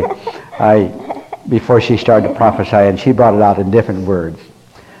impulsive. Before she started to prophesy, and she brought it out in different words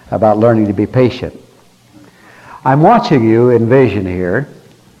about learning to be patient. I'm watching you in vision here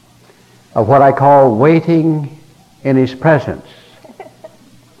of what I call waiting in His presence.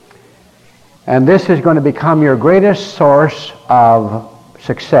 And this is going to become your greatest source of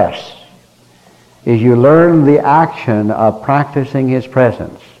success, is you learn the action of practicing His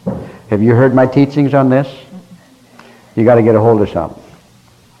presence. Have you heard my teachings on this? You got to get a hold of something.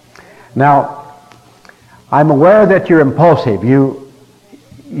 Now, I'm aware that you're impulsive. Do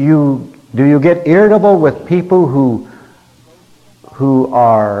you get irritable with people who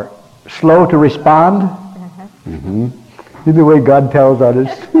are slow to respond? Mm-hmm. The way God tells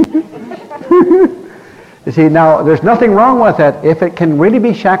us. You see, now, there's nothing wrong with that if it can really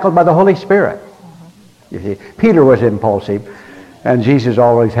be shackled by the Holy Spirit. You see, Peter was impulsive, and Jesus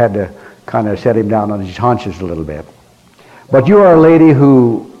always had to kind of set him down on his haunches a little bit. But you are a lady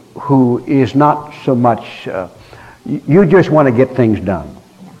who is not so much, you just want to get things done.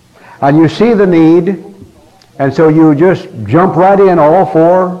 And you see the need, and so you just jump right in all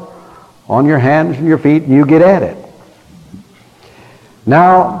four on your hands and your feet, and you get at it.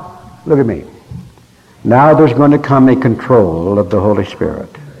 Now, look at me. Now there's going to come a control of the Holy Spirit.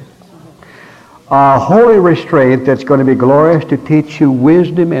 A holy restraint that's going to be glorious to teach you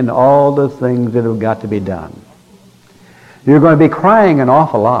wisdom in all the things that have got to be done. You're going to be crying an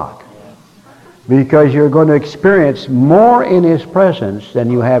awful lot because you're going to experience more in His presence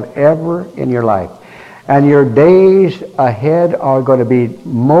than you have ever in your life. And your days ahead are going to be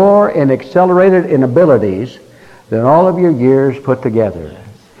more and accelerated in abilities than all of your years put together.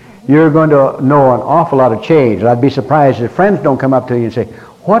 You're going to know an awful lot of change. I'd be surprised if friends don't come up to you and say,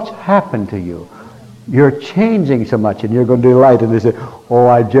 "What's happened to you? You're changing so much." And you're going to delight, and they say, "Oh,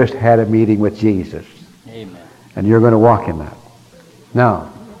 I just had a meeting with Jesus." Amen. And you're going to walk in that.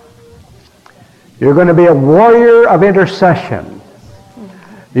 Now, you're going to be a warrior of intercession.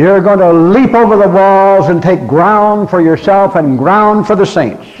 You're going to leap over the walls and take ground for yourself and ground for the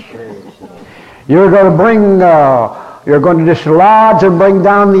saints. You're going to you're going to dislodge and bring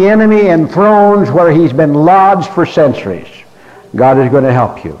down the enemy in thrones where he's been lodged for centuries. God is going to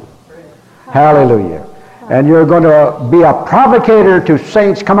help you. Hallelujah. And you're going to be a provocator to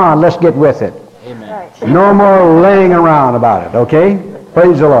saints. Come on, let's get with it. Amen. No more laying around about it, okay?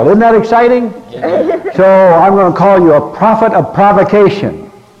 Praise the Lord. Isn't that exciting? Yes. So I'm going to call you a prophet of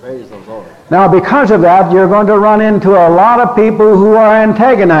provocation. Praise the Lord. Now, because of that, you're going to run into a lot of people who are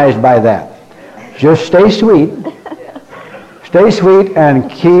antagonized by that. Just stay sweet. Stay sweet and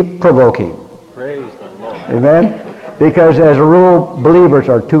keep provoking. Praise the Lord. Amen? Because as a rule, believers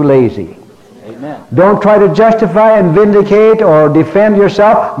are too lazy. Amen. Don't try to justify and vindicate or defend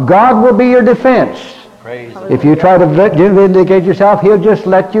yourself. God will be your defense. Praise the If you try to vindicate yourself, He'll just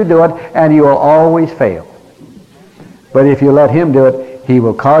let you do it, and you will always fail. But if you let Him do it, He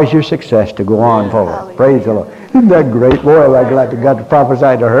will cause your success to go on forward. Praise the Lord. Isn't that great? Boy, I'm glad to God to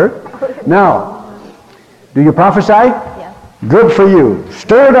prophesy to her. Now, do you prophesy? Yes. Good for you.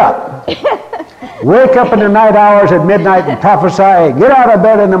 Stir it up. Wake up in the night hours at midnight and prophesy. Get out of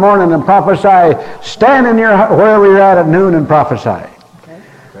bed in the morning and prophesy. Stand in your wherever you're at noon and prophesy.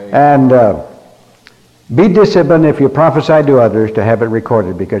 Lord. And be disciplined if you prophesy to others to have it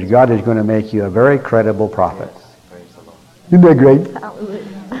recorded, because God is going to make you a very credible prophet. Praise the Lord. Isn't that great? Hallelujah.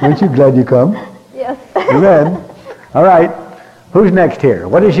 Aren't you glad you come? Yes. Amen. All right. Who's next here?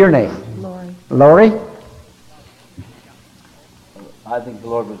 What is your name? Lori. Lori? I think the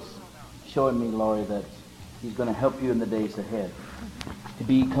Lord was showing me, Laurie, that He's going to help you in the days ahead to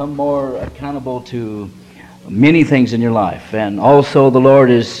become more accountable to many things in your life. And also the Lord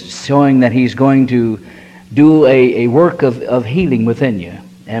is showing that He's going to do a work of healing within you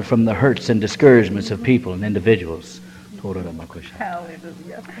and from the hurts and discouragements of people and individuals.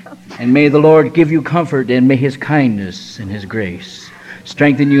 Hallelujah. And may the Lord give you comfort, and may His kindness and His grace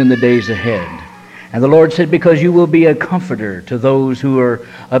strengthen you in the days ahead. And the Lord said, because you will be a comforter to those who are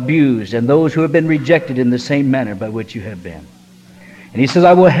abused and those who have been rejected in the same manner by which you have been. And He says,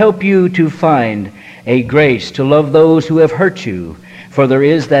 I will help you to find a grace to love those who have hurt you, for there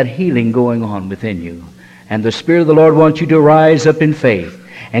is that healing going on within you. And the Spirit of the Lord wants you to rise up in faith.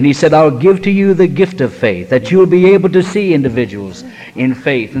 And He said, I'll give to you the gift of faith, that you'll be able to see individuals in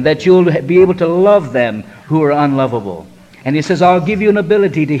faith, and that you'll be able to love them who are unlovable. And He says, I'll give you an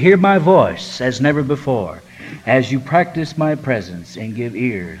ability to hear my voice as never before, as you practice my presence and give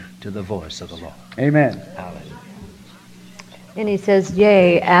ear to the voice of the Lord. Amen. Hallelujah. And He says,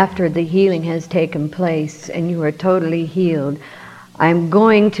 yea, after the healing has taken place and you are totally healed, I'm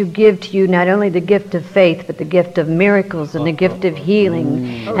going to give to you not only the gift of faith, but the gift of miracles and the gift of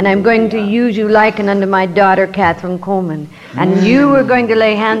healing. And I'm going to use you likened unto my daughter, Catherine Coleman. And you are going to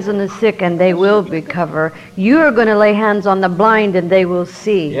lay hands on the sick and they will recover. You are going to lay hands on the blind and they will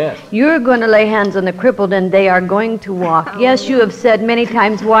see. Yes. You're going to lay hands on the crippled and they are going to walk. Yes, you have said many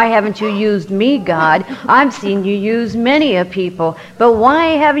times, why haven't you used me, God? I've seen you use many a people. But why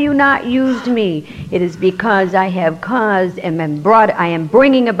have you not used me? It is because I have caused and been brought I am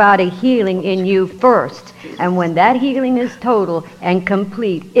bringing about a healing in you first. And when that healing is total and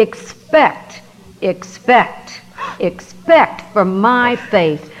complete, expect for my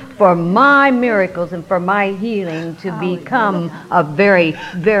faith, for my miracles, and for my healing to become a very,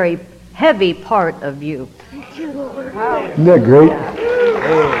 very heavy part of you. Isn't that great?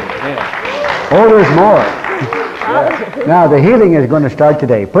 Oh, there's more. Now, the healing is going to start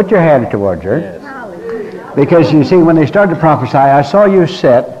today. Put your hand towards her. Because, you see, when they started to prophesy, I saw you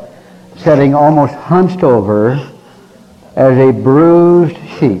sitting almost hunched over as a bruised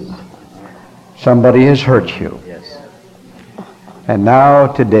sheep. Somebody has hurt you. And now,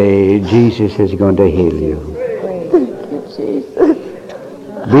 today, Jesus is going to heal you.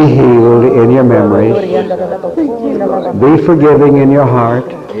 Be healed in your memories. Be forgiving in your heart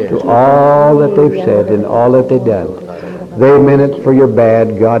to all that they've said and all that they've done. They meant it for your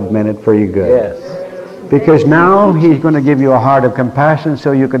bad. God meant it for your good. Because now He's going to give you a heart of compassion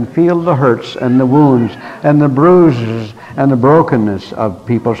so you can feel the hurts and the wounds and the bruises and the brokenness of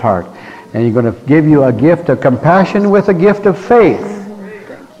people's heart. And He's going to give you a gift of compassion with a gift of faith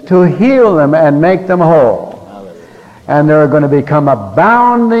to heal them and make them whole. And they're going to become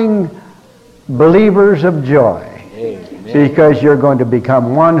abounding believers of joy. Because you're going to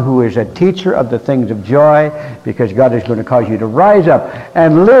become one who is a teacher of the things of joy, because God is going to cause you to rise up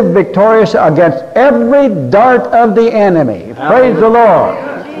and live victorious against every dart of the enemy. Praise the Lord.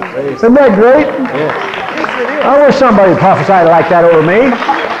 Isn't that great? I wish somebody prophesied like that over me.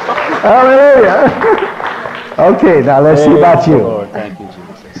 Hallelujah. Okay, now let's see about you. Lord, thank you,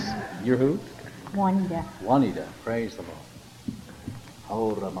 Jesus. You're who? Juanita. Juanita. Praise the Lord.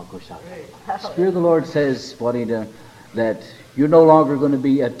 Oh, Ramakusha. The Spirit of the Lord says, Juanita, that you're no longer going to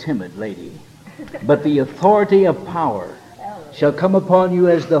be a timid lady, but the authority of power shall come upon you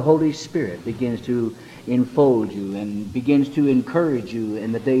as the Holy Spirit begins to enfold you and begins to encourage you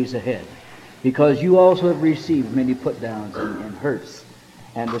in the days ahead, because you also have received many put-downs and hurts,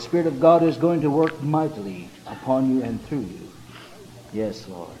 and the Spirit of God is going to work mightily upon you and through you. Yes,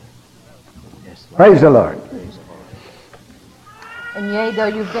 Lord. Yes, Lord. Praise the Lord. Praise the Lord. And yea, though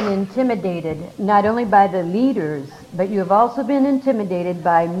you've been intimidated, not only by the leaders, but you have also been intimidated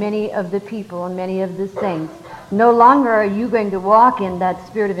by many of the people and many of the saints. No longer are you going to walk in that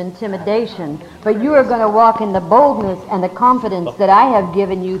spirit of intimidation, but you are going to walk in the boldness and the confidence that I have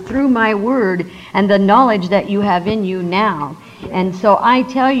given you through my word and the knowledge that you have in you now. And so I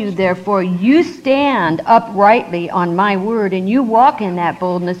tell you, therefore, you stand uprightly on my word, and you walk in that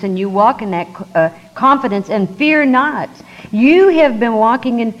boldness, and you walk in that confidence, and fear not. You have been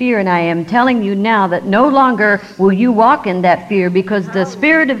walking in fear, and I am telling you now that no longer will you walk in that fear, because the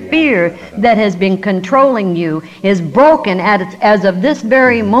spirit of fear that has been controlling you is broken as of this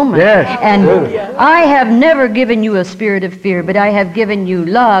very moment. Yes. And I have never given you a spirit of fear, but I have given you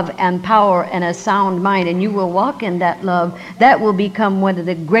love and power and a sound mind, and you will walk in that love. That will become one of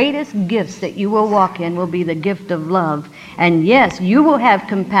the greatest gifts that you will walk in, will be the gift of love. And yes, you will have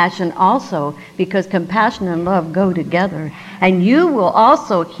compassion also, because compassion and love go together. And you will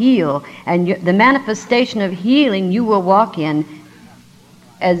also heal, and the manifestation of healing you will walk in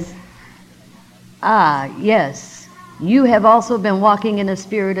as, yes, you have also been walking in a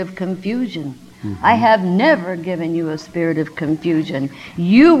spirit of confusion. I have never given you a spirit of confusion.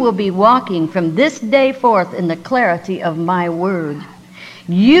 You will be walking from this day forth in the clarity of my word.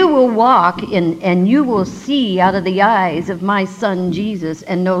 You will walk in, and you will see out of the eyes of my Son Jesus,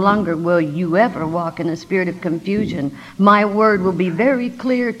 and no longer will you ever walk in a spirit of confusion. My word will be very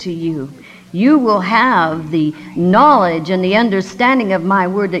clear to you. You will have the knowledge and the understanding of my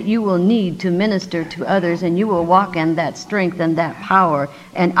word that you will need to minister to others, and you will walk in that strength and that power,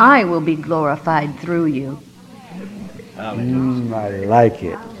 and I will be glorified through you. I like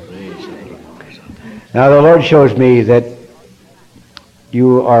it. Now the Lord shows me that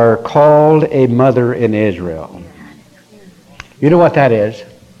you are called a mother in Israel. You know what that is?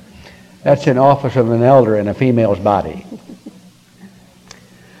 That's an office of an elder in a female's body.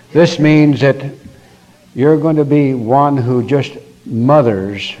 This means that you're going to be one who just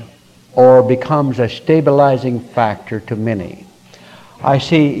mothers or becomes a stabilizing factor to many. I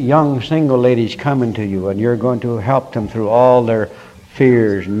see young single ladies coming to you, and you're going to help them through all their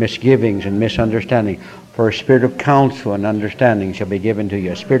fears and misgivings and misunderstanding. For a spirit of counsel and understanding shall be given to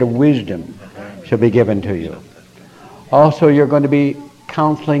you. A spirit of wisdom shall be given to you. Also, you're going to be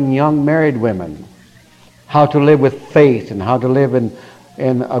counseling young married women how to live with faith and how to live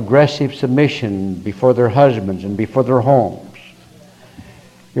in aggressive submission before their husbands and before their homes.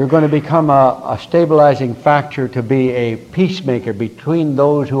 You're going to become a stabilizing factor to be a peacemaker between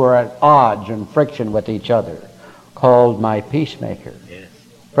those who are at odds and friction with each other, called my peacemaker. Yes.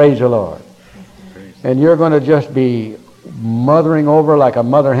 Praise the Lord. And you're going to just be mothering over like a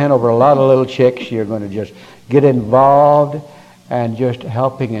mother hen over a lot of little chicks. You're going to just get involved and just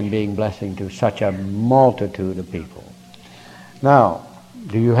helping and being blessing to such a multitude of people. Now,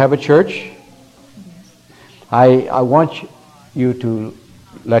 do you have a church? I want you to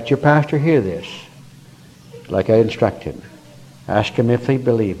let your pastor hear this, like I instructed. Ask him if they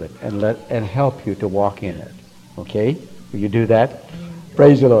believe it, and help you to walk in it. Okay? Will you do that?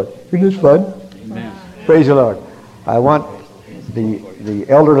 Praise the Lord. Isn't this fun? Amen. Praise the Lord. I want the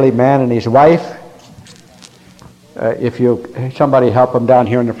elderly man and his wife, if somebody help them down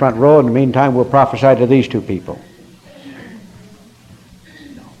here in the front row. In the meantime, we'll prophesy to these two people.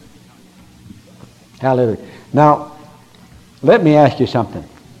 Hallelujah. Now, let me ask you something.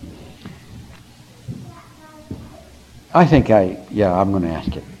 I'm going to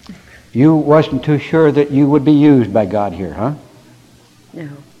ask it. You wasn't too sure that you would be used by God here, huh? No.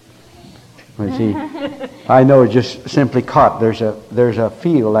 Well, see, I know it's just simply caught. There's a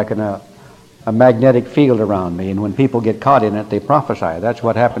field, like a magnetic field around me, and when people get caught in it, they prophesy. That's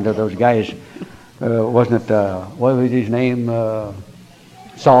what happened to those guys. Wasn't it, what was his name?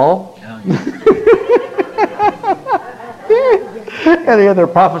 Saul? And they're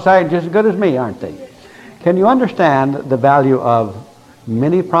prophesying just as good as me, aren't they? Can you understand the value of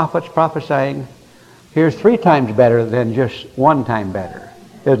many prophets prophesying? Here's 3 times better than just 1 time better,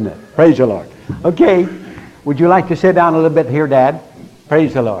 isn't it? Praise the Lord. Okay, would you like to sit down a little bit here, Dad?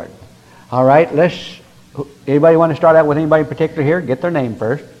 Praise the Lord. All right, anybody want to start out with anybody in particular here? Get their name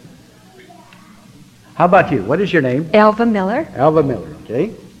first. How about you? What is your name? Elva Miller. Elva Miller,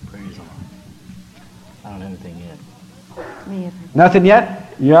 okay. Praise the Lord. I don't have anything yet. Me either. Nothing yet?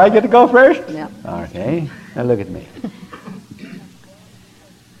 Yeah, I get to go first? No. Okay, now look at me.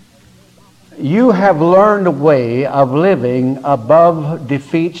 You have learned a way of living above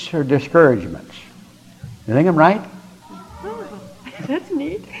defeats or discouragements. You think I'm right? That's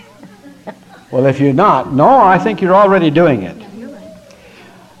neat. Well, if you're not, no, I think you're already doing it.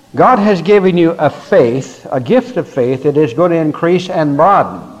 God has given you a faith, a gift of faith that is going to increase and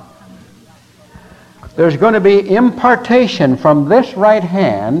broaden. There's going to be impartation from this right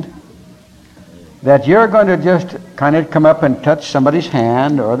hand that you're going to just kind of come up and touch somebody's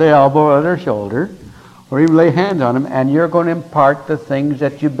hand or their elbow or their shoulder or even lay hands on them, and you're going to impart the things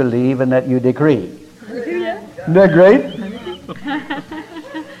that you believe and that you decree. Isn't that great?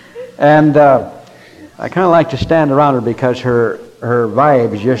 And I kind of like to stand around her because her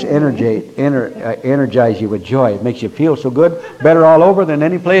vibes just energize you with joy. It makes you feel so good, better all over than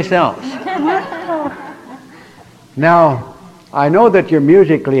any place else. Now, I know that you're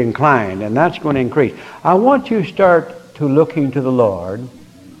musically inclined, and that's going to increase. I want you to start to looking to the Lord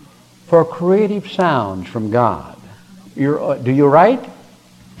for creative sounds from God. Do you write?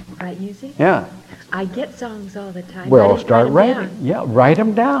 Write music? Yeah. I get songs all the time. Well, I just start write 'em writing. down. Yeah, write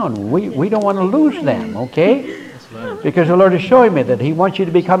them down. We don't want to lose them, okay? Because the Lord is showing me that He wants you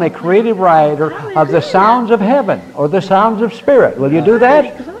to become a creative writer of the sounds of heaven or the sounds of spirit. Will you do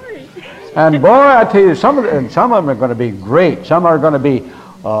that? And boy, I tell you, some of them are going to be great. Some are going to be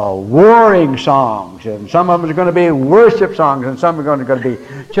warring songs, and some of them are going to be worship songs, and some are going to be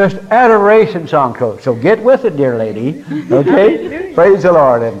just adoration songs. So get with it, dear lady. Okay? Praise the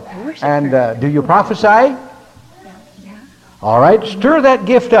Lord. And do you prophesy? Yeah. All right, stir that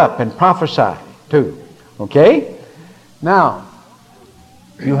gift up and prophesy too. Okay? Now,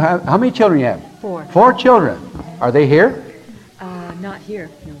 you have, how many children you have? 4. 4 children. Are they here? Not here.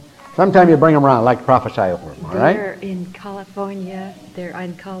 No. Sometime you bring them around. I'd like to prophesy over them, all right? They're in California. They're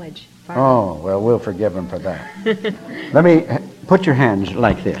in college. Oh, well, we'll forgive them for that. Let me, put your hands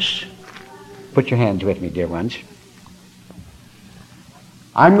like this. Put your hands with me, dear ones.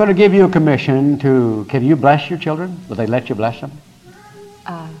 I'm going to give you a commission to, can you bless your children? Will they let you bless them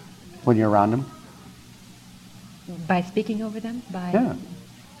when you're around them? By speaking over them? Yeah.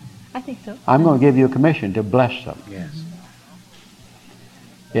 I think so. I'm going to give you a commission to bless them. Yes.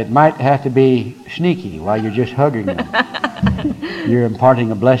 It might have to be sneaky while you're just hugging them. You're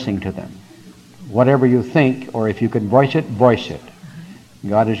imparting a blessing to them. Whatever you think, or if you can voice it, voice it.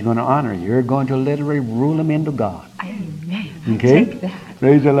 God is going to honor you. You're going to literally rule them into God. Amen. Okay? Take that.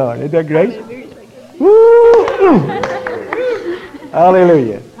 Praise the Lord. Isn't that great? Woo!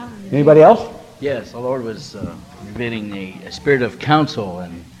 Hallelujah. Anybody else? Yes, the Lord was revealing a spirit of counsel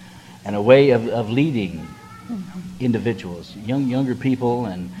and a way of leading individuals, younger people,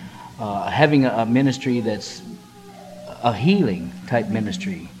 and having a ministry that's a healing type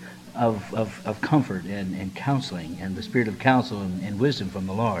ministry of comfort and counseling, and the spirit of counsel and wisdom from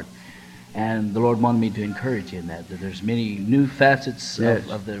the Lord. And the Lord wanted me to encourage you in that there's many new facets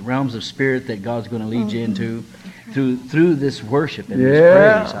of the realms of spirit that God's going to lead you into through this worship and this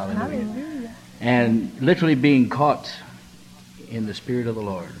praise. Hallelujah. And literally being caught in the Spirit of the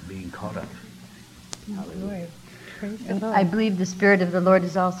Lord, being caught up. Hallelujah. I believe the Spirit of the Lord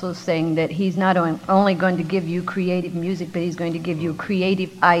is also saying that He's not only going to give you creative music, but He's going to give you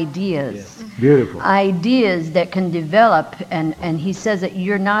creative ideas. Yes. Beautiful. Ideas that can develop, and He says that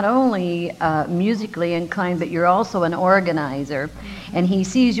you're not only musically inclined, but you're also an organizer. And He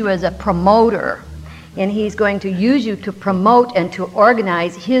sees you as a promoter. And He's going to use you to promote and to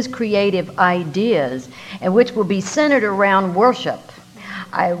organize His creative ideas, and which will be centered around worship.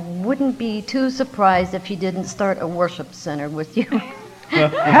 I wouldn't be too surprised if He didn't start a worship center with you.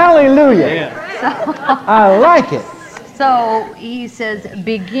 Hallelujah. Yeah. I like it. So He says,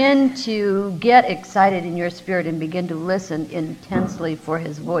 begin to get excited in your spirit and begin to listen intensely for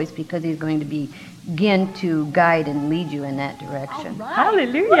His voice, because He's going to begin to guide and lead you in that direction. Right.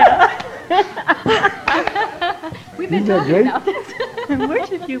 Hallelujah. We've been talking about this.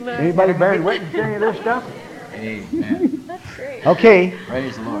 Worship you, Lord. Anybody bearing witness to any of this stuff? Amen. That's great. Okay.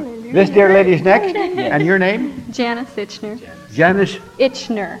 Praise the Lord. This dear lady's next. And your name? Janice Itchner. Janice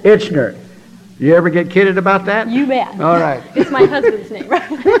Itchner. Itchner. You ever get kidded about that? You bet. All right. It's my husband's name, right?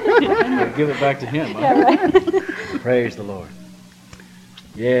 Give it back to Him. Huh? Yeah, right. Praise the Lord.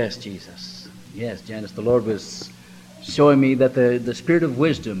 Yes, Jesus. Yes, Janice, the Lord was showing me that the spirit of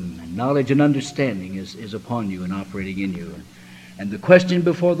wisdom, knowledge, and understanding is upon you and operating in you. And the question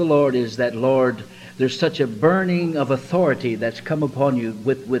before the Lord is that, Lord, there's such a burning of authority that's come upon you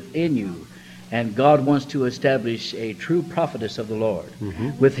within you. And God wants to establish a true prophetess of the Lord.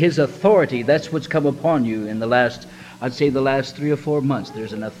 Mm-hmm. With His authority, that's what's come upon you in the last 3 or 4 months.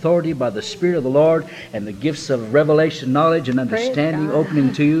 There's an authority by the Spirit of the Lord, and the gifts of revelation, knowledge, and understanding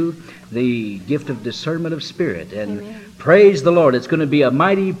opening to you, the gift of discernment of spirit. And amen. Praise the Lord. It's going to be a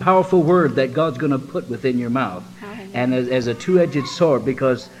mighty, powerful word that God's going to put within your mouth. Amen. And as a two-edged sword,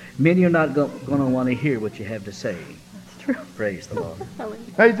 because many are not going to want to hear what you have to say. True. Praise the Lord.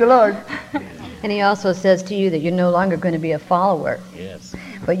 Praise the Lord. And He also says to you that you're no longer going to be a follower. Yes.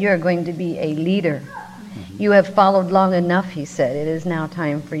 But you're going to be a leader. Mm-hmm. You have followed long enough, He said. It is now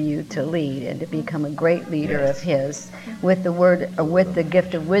time for you to lead and to become a great leader of His. With the word, with the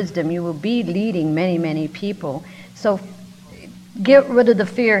gift of wisdom, you will be leading many, many people. So get rid of the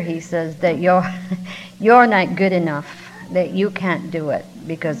fear, He says, that you're not good enough, that you can't do it,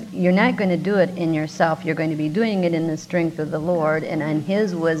 because you're not going to do it in yourself. You're going to be doing it in the strength of the Lord and in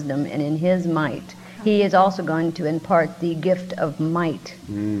His wisdom and in His might. He is also going to impart the gift of might.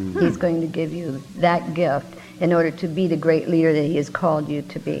 Mm. He's going to give you that gift in order to be the great leader that He has called you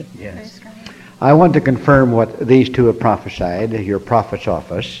to be. Yes. I want to confirm what these two have prophesied, your prophet's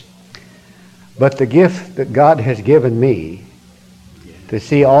office. But the gift that God has given me to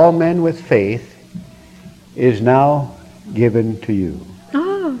see all men with faith is now given to you.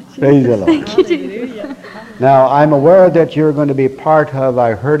 Oh, praise the Lord. Thank you, Jesus. Now, I'm aware that you're going to be part of,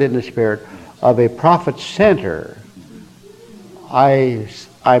 I heard in the Spirit, of a prophet center.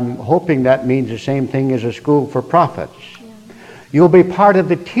 I'm hoping that means the same thing as a school for prophets. Yeah. You'll be part of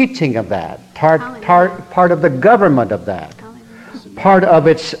the teaching of that, part of the government of that, part of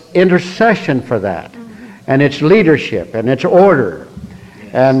its intercession for that, and its leadership and its order.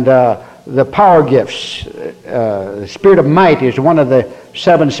 And the power gifts, the spirit of might is one of the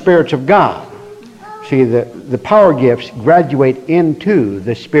 7 spirits of God. See, the power gifts graduate into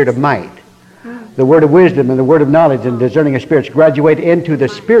the spirit of might. The word of wisdom and the word of knowledge and discerning of spirits graduate into the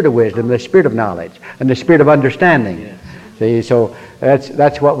spirit of wisdom, the spirit of knowledge, and the spirit of understanding. Yes. See, so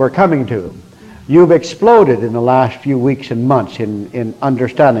that's what we're coming to. You've exploded in the last few weeks and months in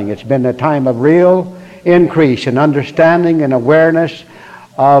understanding. It's been a time of real increase in understanding and awareness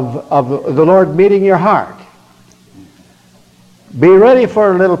of the Lord meeting your heart. Be ready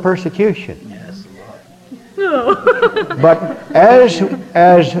for a little persecution. Yes, Lord. But as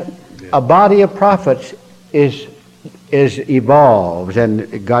a body of prophets evolves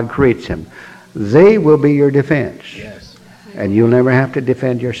and God creates them, they will be your defense. Yes. And you'll never have to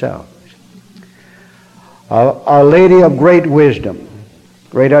defend yourself. A lady of great wisdom,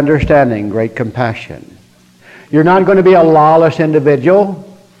 great understanding, great compassion. You're not going to be a lawless individual.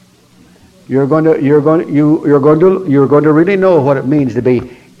 You're going to really know what it means to be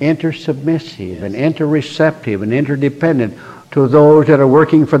intersubmissive and interreceptive and interdependent to those that are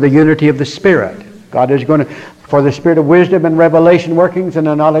working for the unity of the Spirit. God is going to, for the spirit of wisdom and revelation workings and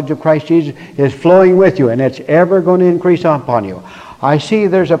the knowledge of Christ Jesus is flowing with you, and it's ever going to increase upon you. I see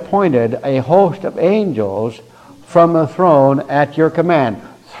there's appointed a host of angels from the throne at your command.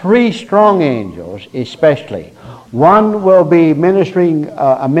 3 strong angels especially. One will be ministering,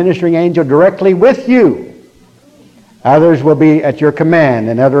 a ministering angel directly with you. Others will be at your command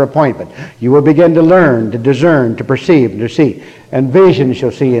and other appointment. You will begin to learn, to discern, to perceive, and to see. And visions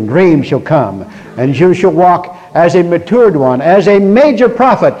shall see, and dreams shall come. And you shall walk as a matured one, as a major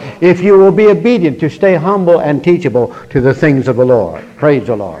prophet, if you will be obedient to stay humble and teachable to the things of the Lord. Praise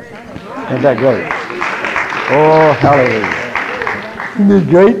the Lord. Isn't that great? Oh, hallelujah. Isn't this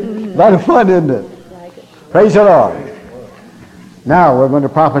great? A lot of fun, isn't it? Praise the Lord. Now we're going to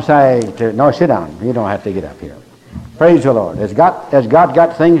prophesy to... No, sit down. You don't have to get up here. Praise the Lord. Has God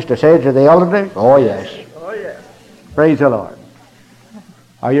got things to say to the elderly? Oh, yes. Oh, yes. Praise the Lord.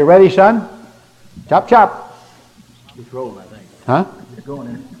 Are you ready, son? Chop, chop. It's rolling, I think. Huh? It's going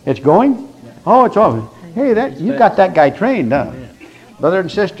in. It's going? Yeah. Oh, it's off. Hey, you got that guy trained, huh? Yeah. Brother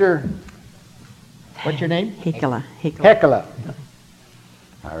and sister, what's your name? Hekela. Hekela.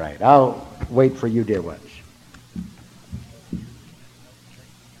 All right. I'll wait for you, dear ones.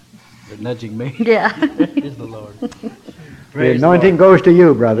 They're nudging me. Yeah. Is the Lord. The anointing goes to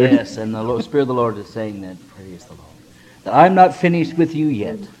you, brother. Yes, and the Spirit of the Lord is saying that, praise the Lord, that I'm not finished with you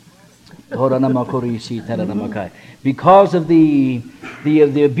yet. Because of the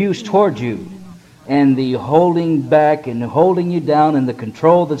abuse toward you and the holding back and holding you down and the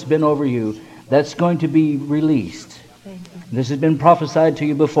control that's been over you, that's going to be released. This has been prophesied to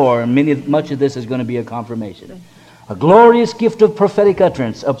you before, and much of this is going to be a confirmation. A glorious gift of prophetic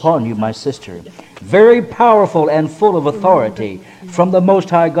utterance upon you, my sister, very powerful and full of authority from the Most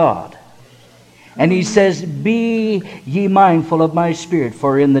High God. And he says, be ye mindful of my spirit,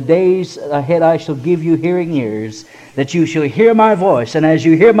 for in the days ahead I shall give you hearing ears, that you shall hear my voice, and as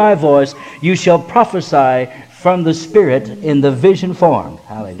you hear my voice, you shall prophesy from the Spirit in the vision form.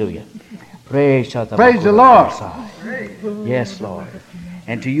 Hallelujah. Praise the Lord. Yes, Lord.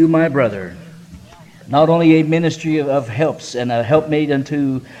 And to you, my brother, not only a ministry of helps and a helpmate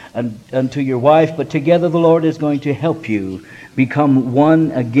unto your wife, but together the Lord is going to help you become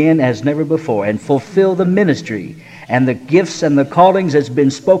one again as never before and fulfill the ministry and the gifts and the callings that's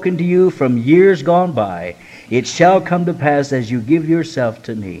been spoken to you from years gone by. It shall come to pass as you give yourself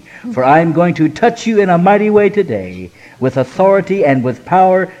to me. For I am going to touch you in a mighty way today with authority and with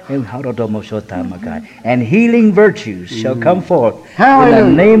power, and healing virtues shall come forth in the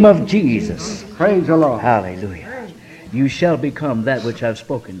name of Jesus. Praise the Lord. Hallelujah. You shall become that which I've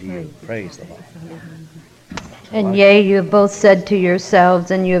spoken to you. Praise the Lord. And yea, you have both said to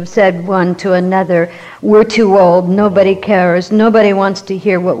yourselves, and you have said one to another, we're too old, nobody cares, nobody wants to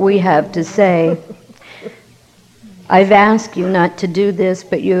hear what we have to say. I've asked you not to do this,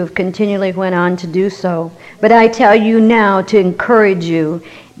 but you have continually went on to do so. But I tell you now to encourage you,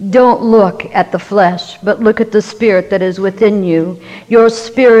 don't look at the flesh, but look at the spirit that is within you. Your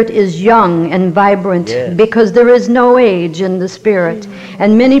spirit is young and vibrant, yes, because there is no age in the spirit.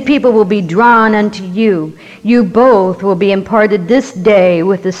 And many people will be drawn unto you. You both will be imparted this day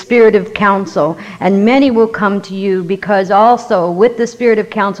with the spirit of counsel, and many will come to you, because also with the spirit of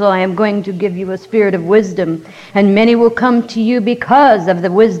counsel I am going to give you a spirit of wisdom. And many will come to you because of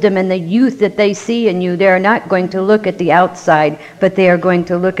the wisdom and the youth that they see in you. They are not going to look at the outside, but they are going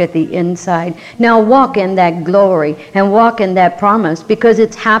to look at the inside. Now walk in that glory and walk in that promise, because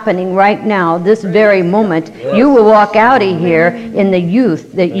it's happening right now, this very moment. You will walk out of here in the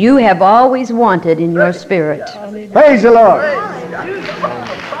youth that you have always wanted in your spirit. Praise the Lord.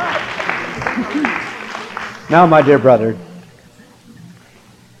 Now, my dear brother,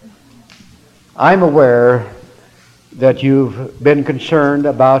 I'm aware that you've been concerned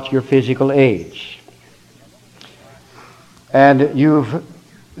about your physical age. And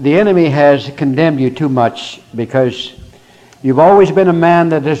the enemy has condemned you too much, because you've always been a man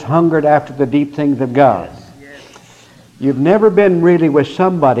that has hungered after the deep things of God. You've never been really with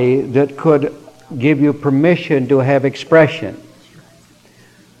somebody that could give you permission to have expression.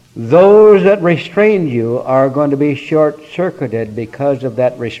 Those that restrain you are going to be short-circuited because of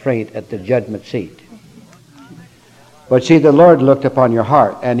that restraint at the judgment seat. But see, the Lord looked upon your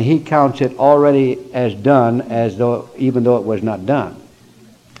heart, and He counts it already as done, even though it was not done.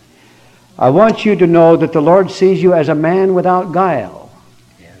 I want you to know that the Lord sees you as a man without guile,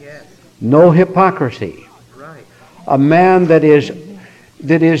 no hypocrisy, a man that is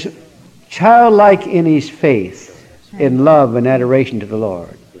childlike in his faith, in love and adoration to the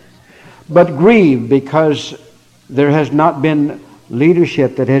Lord, but grieved because there has not been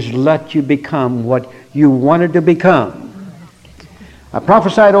leadership that has let you become what you wanted to become. I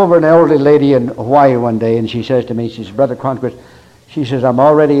prophesied over an elderly lady in Hawaii one day, and she says to me, she says, Brother Cronquist, she says, I'm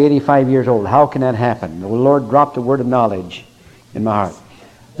already 85 years old. How can that happen? The Lord dropped a word of knowledge in my heart.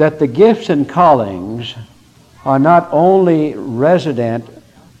 that the gifts and callings are not only resident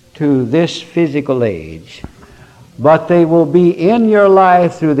to this physical age, but they will be in your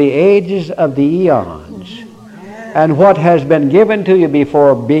life through the ages of the eons. And what has been given to you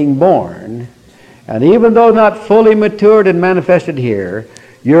before being born, and even though not fully matured and manifested here,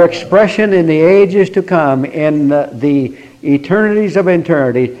 your expression in the ages to come, in the eternities of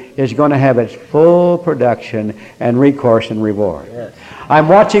eternity, is going to have its full production and recourse and reward. Yes. I'm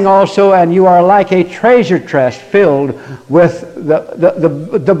watching also, and you are like a treasure chest filled with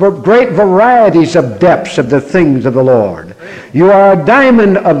the great varieties of depths of the things of the Lord. You are a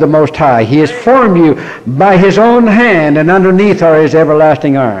diamond of the Most High. He has formed you by His own hand, and underneath are His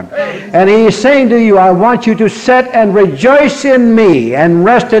everlasting arm. And He is saying to you, I want you to sit and rejoice in me and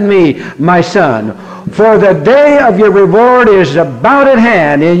rest in me, my son. For the day of your reward is about at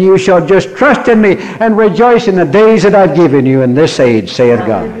hand, and you shall just trust in me and rejoice in the days that I've given you in this age, saith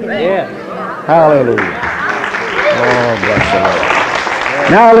God. Yes. Hallelujah. Oh, bless the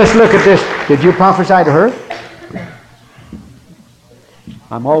Lord. Now let's look at this. Did you prophesy to her?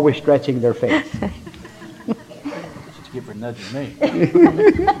 I'm always stretching their faith. Just give her nudging me.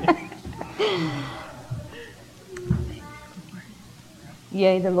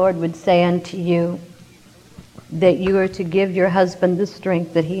 Yea, the Lord would say unto you that you are to give your husband the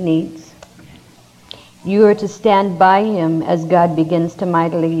strength that he needs. You are to stand by him as God begins to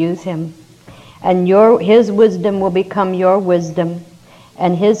mightily use him. And his wisdom will become your wisdom,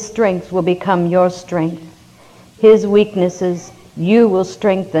 and his strength will become your strength. His weaknesses you will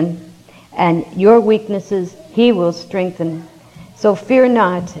strengthen, and your weaknesses he will strengthen. So fear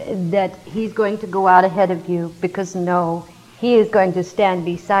not that he's going to go out ahead of you, because no, he is going to stand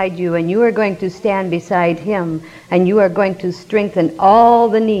beside you, and you are going to stand beside him, and you are going to strengthen all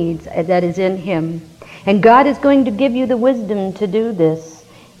the needs that is in him. And God is going to give you the wisdom to do this.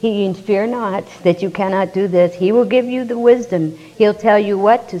 Fear not that you cannot do this. He will give you the wisdom. He'll tell you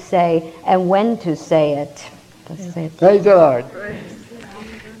what to say and when to say it. Praise the Lord.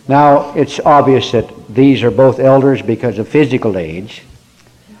 Now, it's obvious that these are both elders because of physical age,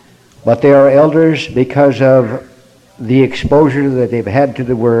 but they are elders because of the exposure that they've had to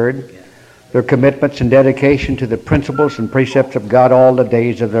the Word, their commitments and dedication to the principles and precepts of God all the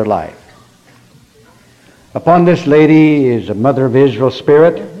days of their life. Upon this lady is a mother of Israel's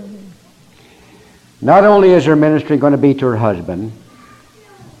spirit. Not only is her ministry going to be to her husband,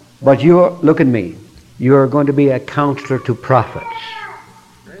 but look at me, you are going to be a counselor to prophets.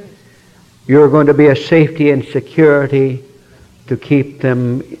 You are going to be a safety and security to keep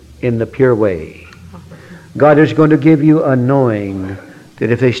them in the pure way. God is going to give you a knowing that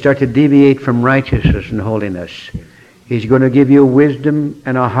if they start to deviate from righteousness and holiness, He's going to give you wisdom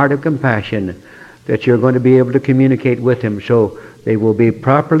and a heart of compassion that you're going to be able to communicate with Him, so they will be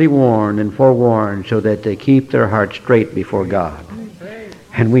properly warned and forewarned so that they keep their heart straight before God.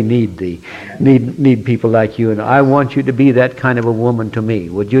 And we need people like you, and I want you to be that kind of a woman to me.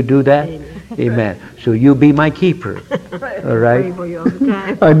 Would you do that? Amen. So you be my keeper. All right? Pray for you all the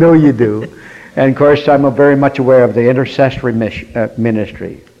time. I know you do. And of course, I'm very much aware of the intercessory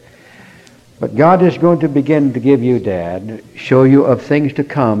ministry. But God is going to begin to give you, Dad, show you of things to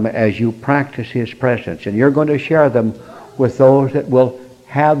come as you practice His presence. And you're going to share them with those that will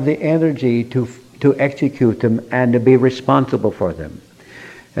have the energy to execute them and to be responsible for them.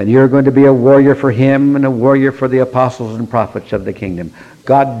 And you're going to be a warrior for Him and a warrior for the apostles and prophets of the kingdom.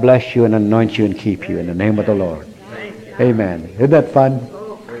 God bless you and anoint you and keep you in the name of the Lord. Amen. Isn't that fun?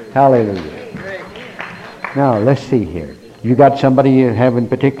 Hallelujah. Now, let's see here. You got somebody you have in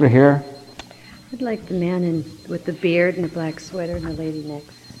particular here? I'd like the man with the beard and the black sweater and the lady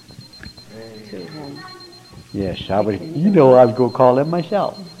next to him. Yes, I was going to call him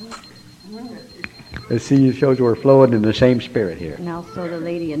myself. Let's see, it shows we're flowing in the same spirit here. And also the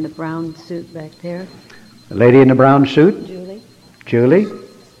lady in the brown suit back there. The lady in the brown suit? Julie. Julie?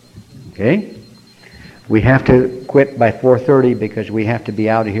 Okay. We have to quit by 4:30 because we have to be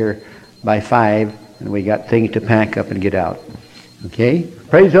out of here by 5, and we got things to pack up and get out. Okay?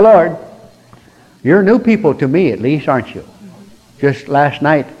 Praise the Lord. You're new people to me, at least, aren't you? Just last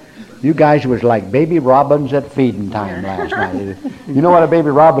night, you guys was like baby robins at feeding time last night. You know what a baby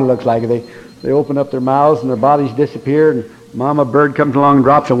robin looks like? They open up their mouths and their bodies disappear, and mama bird comes along and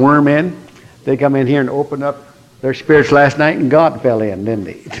drops a worm in. They come in here and open up their spirits last night, and God fell in, didn't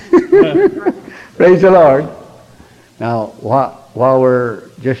He? Praise the Lord. Now, while we're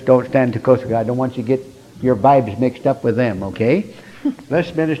just don't stand too close to God, I don't want you to get your vibes mixed up with them, okay?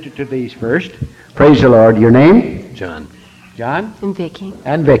 Let's minister to these first. Praise the Lord. Your name? John. John? And Vicky.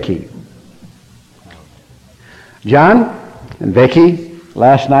 And Vicky. John and Vicky,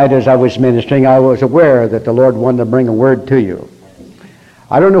 Last night as I was ministering, I was aware that the Lord wanted to bring a word to you.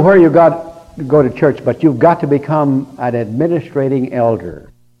 I don't know where you go to church, but you've got to become an administrating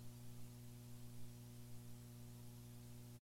elder.